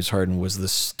for James Harden was the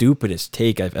stupidest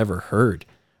take I've ever heard.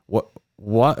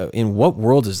 In what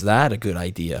world is that a good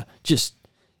idea? Just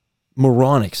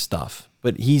moronic stuff.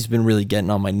 But he's been really getting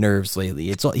on my nerves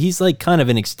lately. He's like kind of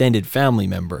an extended family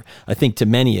member, I think, to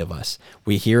many of us.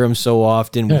 We hear him so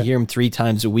often. We hear him 3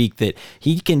 times a week that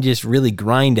he can just really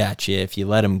grind at you if you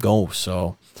let him go.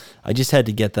 So I just had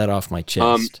to get that off my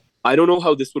chest. I don't know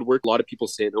how this would work. A lot of people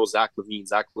say, "Oh, Zach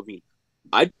LaVine."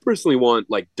 I personally want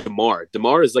like DeMar.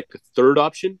 DeMar is like the third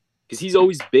option because he's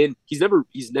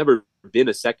never been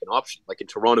a second option. Like in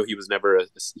Toronto, he was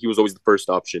always the first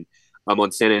option.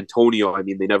 On San Antonio, I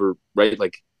mean, they never, right?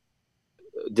 Like,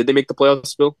 did they make the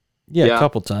playoffs, Phil? Yeah, a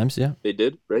couple times, yeah. They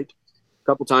did, right? A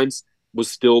couple times, was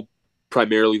still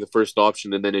primarily the first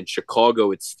option. And then in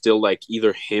Chicago, it's still like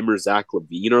either him or Zach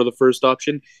LaVine are the first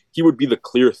option. He would be the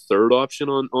clear third option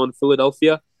on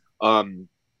Philadelphia.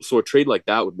 So a trade like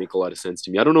that would make a lot of sense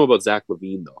to me. I don't know about Zach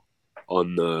LaVine, though,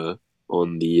 on the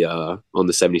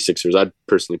 76ers. I'd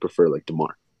personally prefer like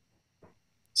DeMar.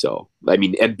 So, I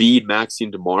mean, Embiid, Maxey,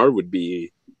 and DeMar would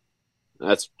be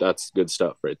that's good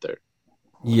stuff right there.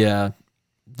 Yeah.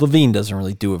 LaVine doesn't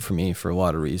really do it for me for a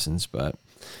lot of reasons, but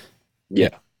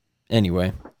yeah.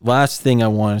 Anyway, last thing I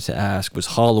wanted to ask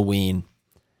was Halloween.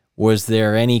 Was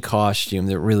there any costume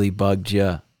that really bugged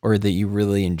you or that you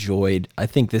really enjoyed? I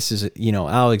think this is,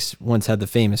 Alex once had the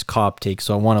famous cop take,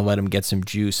 so I want to let him get some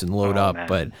juice and load up, man.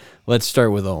 But let's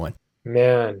start with Owen.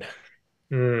 Man.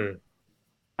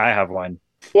 I have one.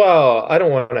 Well, I don't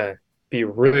want to be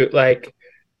rude. Like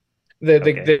the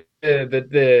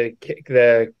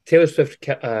Taylor Swift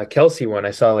Kelsey one,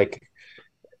 I saw like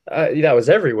that was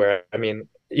everywhere. I mean,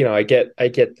 I get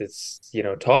this,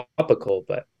 topical,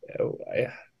 but it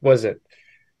wasn't.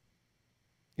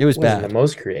 It was bad. The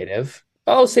most creative.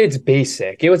 I'll say it's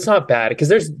basic. It was not bad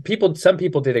because some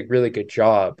people did a really good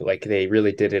job. Like they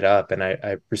really did it up, and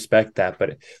I respect that.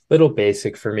 But a little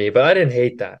basic for me. But I didn't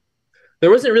hate that. There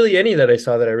wasn't really any that I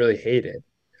saw that I really hated.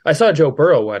 I saw Joe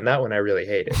Burrow one. That one I really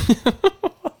hated.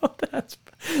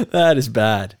 That is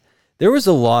bad. There was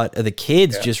a lot of the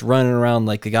kids just running around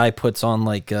like the guy puts on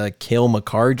like a Cale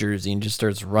McCarr jersey and just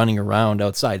starts running around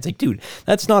outside. It's like, dude,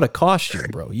 that's not a costume,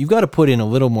 bro. You've got to put in a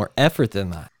little more effort than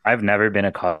that. I've never been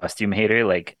a costume hater.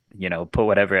 Like, put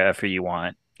whatever effort you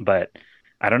want. But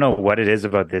I don't know what it is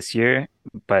about this year.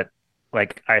 But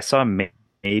like I saw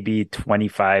maybe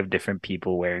 25 different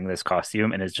people wearing this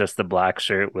costume, and it's just the black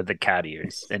shirt with the cat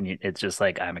ears, and it's just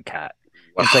like, I'm a cat.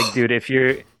 Wow. It's like, dude, if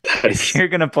you're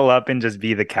gonna pull up and just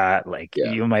be the cat, like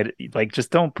you might like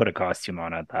just don't put a costume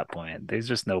on at that point. There's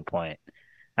just no point.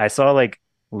 I saw like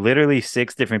literally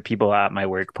 6 different people at my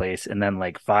workplace, and then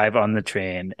like 5 on the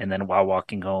train, and then while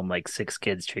walking home, like 6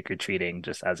 kids trick-or-treating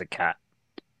just as a cat.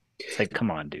 It's like, come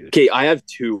on, dude. Okay, I have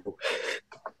 2.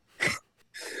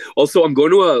 Also, I'm going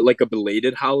to a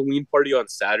belated Halloween party on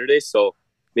Saturday, so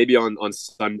maybe on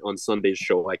Sunday's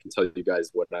show I can tell you guys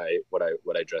what I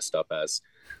dressed up as.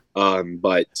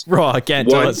 But Raw, can't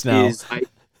tell us now.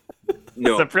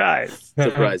 No surprise.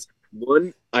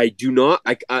 One, I do not.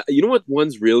 You know what?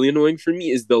 One's really annoying for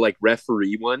me is the like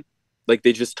referee one. Like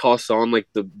they just toss on like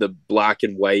the black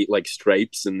and white like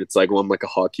stripes, and it's like, well, I'm like a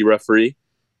hockey referee.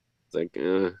 It's like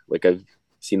I've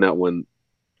seen that one.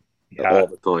 All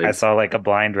the time. I saw like a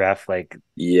blind ref, like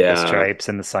the stripes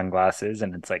and the sunglasses,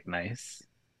 and it's like nice.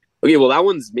 Okay, well that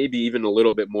one's maybe even a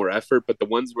little bit more effort, but the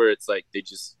ones where it's like they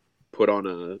just put on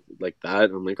a like that,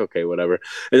 I'm like, okay, whatever.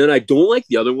 And then I don't like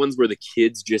the other ones where the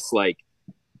kids just like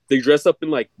they dress up in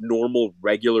like normal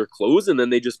regular clothes, and then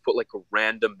they just put like a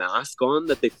random mask on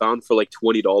that they found for like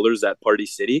 $20 at Party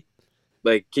City.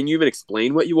 Like, can you even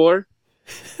explain what you are?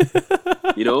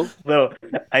 Little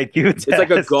IQ test. It's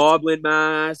like a goblin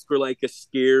mask or like a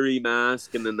scary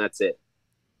mask, and then that's it.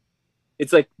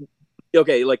 It's like,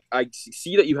 okay, like I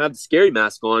see that you have the scary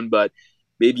mask on, but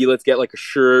maybe let's get like a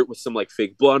shirt with some like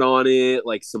fake blood on it,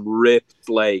 like some ripped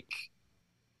like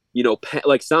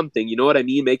like something, you know what I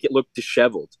mean? Make it look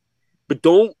disheveled, but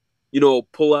don't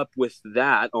pull up with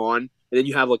that on, and then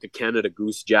you have like a Canada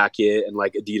Goose jacket and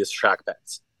like Adidas track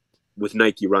pants with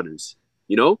Nike runners.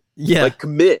 Yeah. Like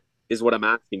commit is what I'm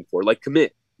asking for. Like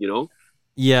commit,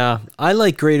 Yeah, I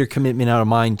like greater commitment out of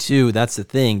mine too. That's the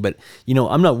thing. But,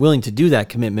 I'm not willing to do that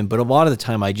commitment, but a lot of the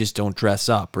time I just don't dress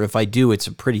up. Or if I do, it's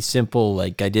a pretty simple,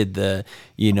 like I did the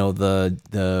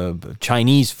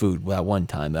Chinese food that one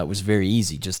time. That was very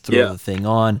easy. Just throw the thing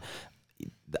on.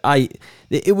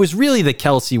 It was really the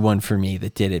Kelsey one for me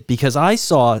that did it, because I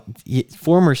saw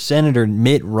former Senator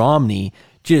Mitt Romney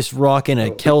just rocking a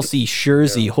Kelsey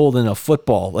jersey holding a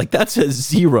football. Like, that's a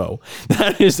 0.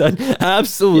 That is an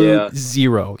absolute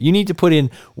 0. You need to put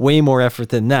in way more effort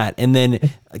than that. And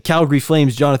then Calgary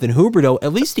Flames Jonathan Huberdeau,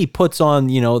 at least he puts on,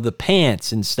 the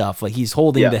pants and stuff. Like, he's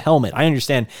holding the helmet. I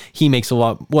understand he makes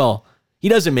he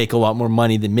doesn't make a lot more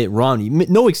money than Mitt Romney.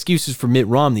 No excuses for Mitt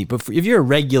Romney, but if you're a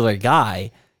regular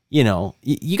guy, you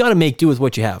got to make do with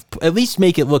what you have. At least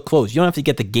make it look close. You don't have to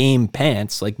get the game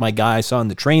pants like my guy I saw on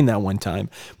the train that one time,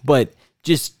 but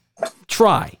just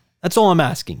try. That's all I'm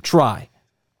asking. Try.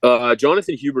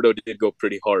 Jonathan Huberdeau did go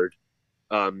pretty hard.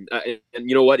 And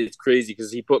you know what? It's crazy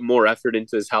because he put more effort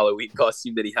into his Halloween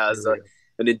costume than he has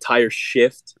an entire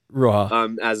shift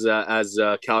as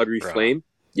a Calgary Flame.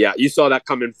 Yeah, you saw that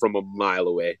coming from a mile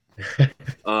away.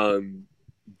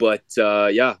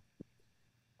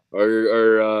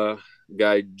 Our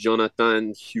guy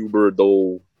Jonathan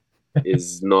Huberdeau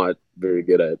is not very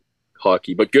good at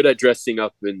hockey, but good at dressing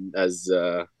up as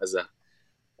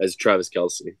Travis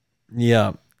Kelce.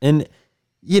 Yeah, and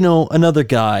another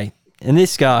guy, and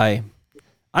this guy,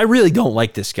 I really don't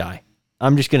like this guy.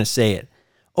 I'm just gonna say it.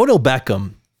 Odell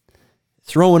Beckham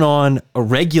throwing on a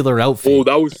regular outfit. Oh,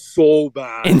 that was so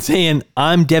bad. And saying,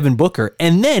 I'm Devin Booker.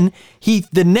 And then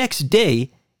the next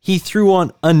day, he threw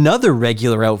on another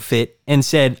regular outfit and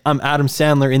said, I'm Adam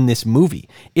Sandler in this movie.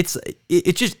 It's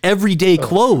just everyday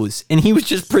clothes. And he was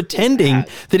just pretending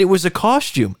that it was a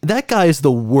costume. That guy is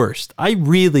the worst.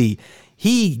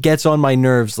 He gets on my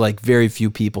nerves like very few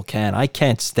people can. I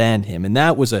can't stand him. And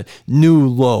that was a new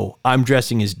low. I'm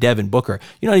dressing as Devin Booker.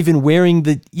 You're not even wearing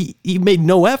you made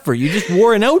no effort. You just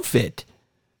wore an outfit.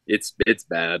 It's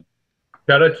bad.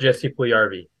 Shout out to Jesse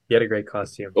Puljujarvi. He had a great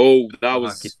costume. Oh, that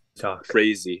was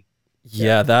crazy.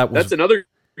 Yeah, that's another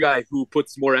guy who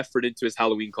puts more effort into his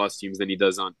Halloween costumes than he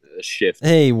does on a shift.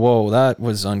 Hey, whoa, that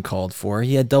was uncalled for.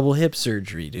 He had double hip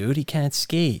surgery, dude. He can't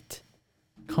skate.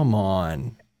 Come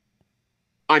on.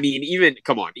 I mean,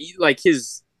 like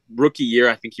his rookie year,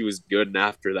 I think he was good, and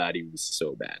after that, he was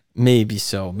so bad. Maybe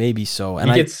so. And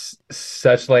he gets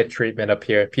such light treatment up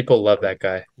here. People love that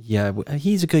guy. Yeah,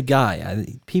 he's a good guy.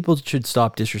 People should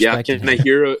stop disrespecting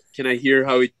him. Can I hear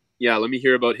how he? Yeah, let me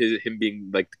hear about him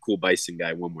being like the cool Bison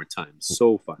guy one more time.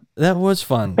 So fun. That was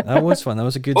fun. That was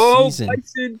a good season. Oh,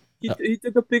 Bison! He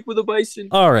took a pic with a Bison.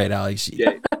 All right, Alex,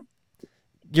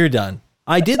 you're done.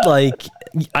 I did not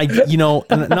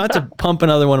to pump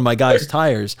another one of my guys'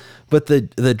 tires, but the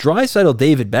Draisaitl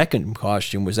David Beckham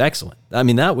costume was excellent. I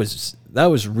mean, that was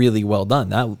really well done.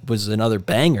 That was another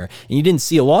banger, and you didn't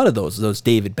see a lot of those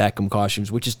David Beckham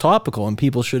costumes, which is topical, and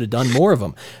people should have done more of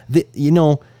them.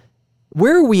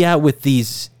 Where are we at with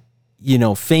these,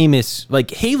 famous,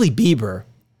 like Hailey Bieber?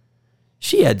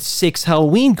 She had 6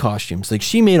 Halloween costumes. Like,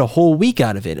 she made a whole week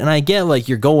out of it. And I get, like,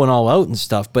 you're going all out and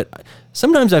stuff, but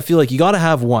sometimes I feel like you got to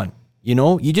have one.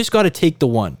 You just got to take the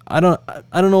one. I don't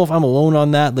know if I'm alone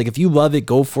on that. Like, if you love it,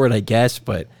 go for it, I guess.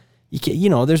 But you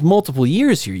can't, there's multiple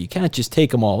years here. You can't just take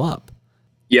them all up.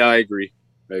 Yeah, I agree.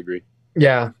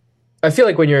 Yeah, I feel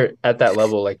like when you're at that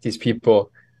level, like these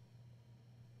people,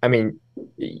 I mean,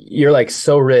 you're like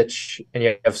so rich and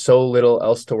you have so little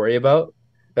else to worry about.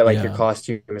 That your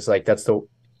costume is like, that's the,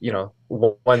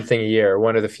 one thing a year,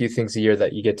 one of the few things a year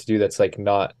that you get to do that's like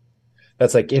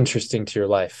interesting to your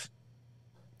life.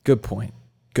 Good point.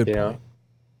 Like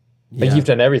you've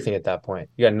done everything at that point.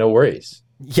 You got no worries.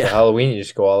 Yeah. So Halloween, you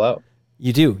just go all out.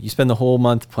 You do. You spend the whole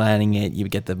month planning it. You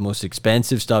get the most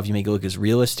expensive stuff. You make it look as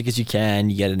realistic as you can.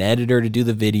 You get an editor to do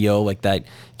the video, like that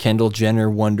Kendall Jenner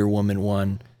Wonder Woman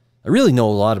one. I really know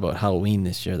a lot about Halloween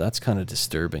this year. That's kind of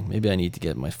disturbing. Maybe I need to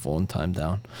get my phone time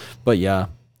down. But yeah.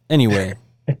 Anyway,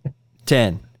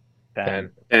 10.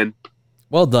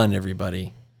 Well done,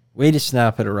 everybody. Way to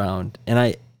snap it around.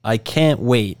 And I can't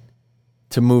wait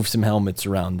to move some helmets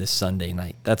around this Sunday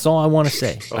night. That's all I want to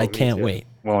say. I can't wait.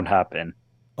 Won't happen.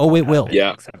 Oh, it will.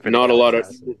 Yeah, not a lot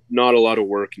of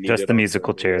work needed. Just the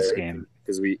musical chairs game.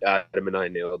 Because Adam and I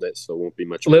nailed it, so it won't be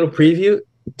much. A little preview.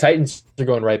 Titans are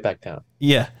going right back down.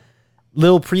 Yeah.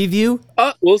 Little preview.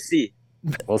 We'll see.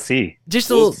 Just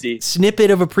a little snippet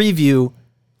of a preview.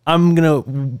 I'm going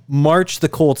to march the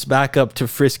Colts back up to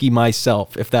Frisky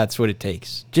myself, if that's what it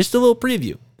takes. Just a little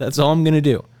preview. That's all I'm going to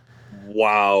do.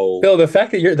 Wow. Phil, the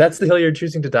fact that that's the hill you're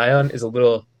choosing to die on is a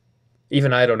little...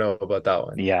 Even I don't know about that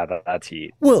one. Yeah, that's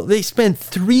heat. Well, they spent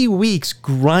 3 weeks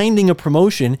grinding a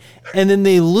promotion, and then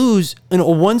they lose in a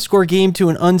 1-score game to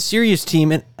an unserious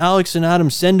team, and Alex and Adam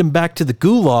send them back to the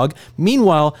gulag.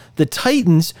 Meanwhile, the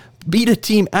Titans beat a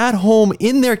team at home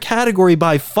in their category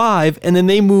by 5, and then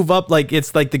they move up like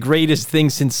it's like the greatest thing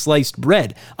since sliced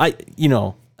bread.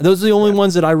 Those are the only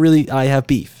ones that I have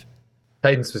beef.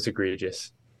 Titans was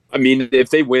egregious. I mean, if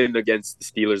they win against the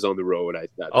Steelers on the road,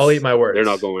 I'll eat my words. They're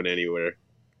not going anywhere.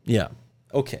 Yeah.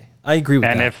 Okay. I agree with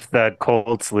that. And if the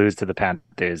Colts lose to the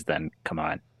Panthers, then come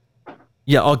on.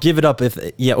 Yeah, I'll give it up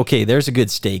okay, there's a good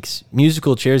stakes.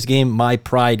 Musical chairs game, my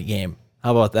pride game.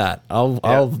 How about that?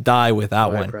 I'll die with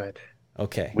that one. Pride.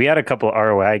 Okay. We had a couple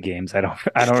ROI games. I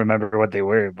don't remember what they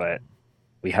were, but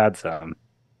we had some.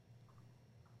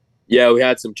 Yeah, we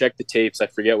had some. Check the tapes. I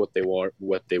forget what they were,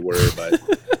 but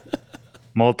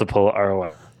Multiple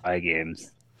ROI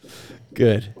games.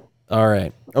 Good. All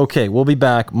right. Okay, we'll be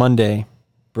back Monday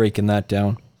breaking that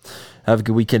down. Have a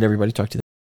good weekend, everybody. Talk to you then.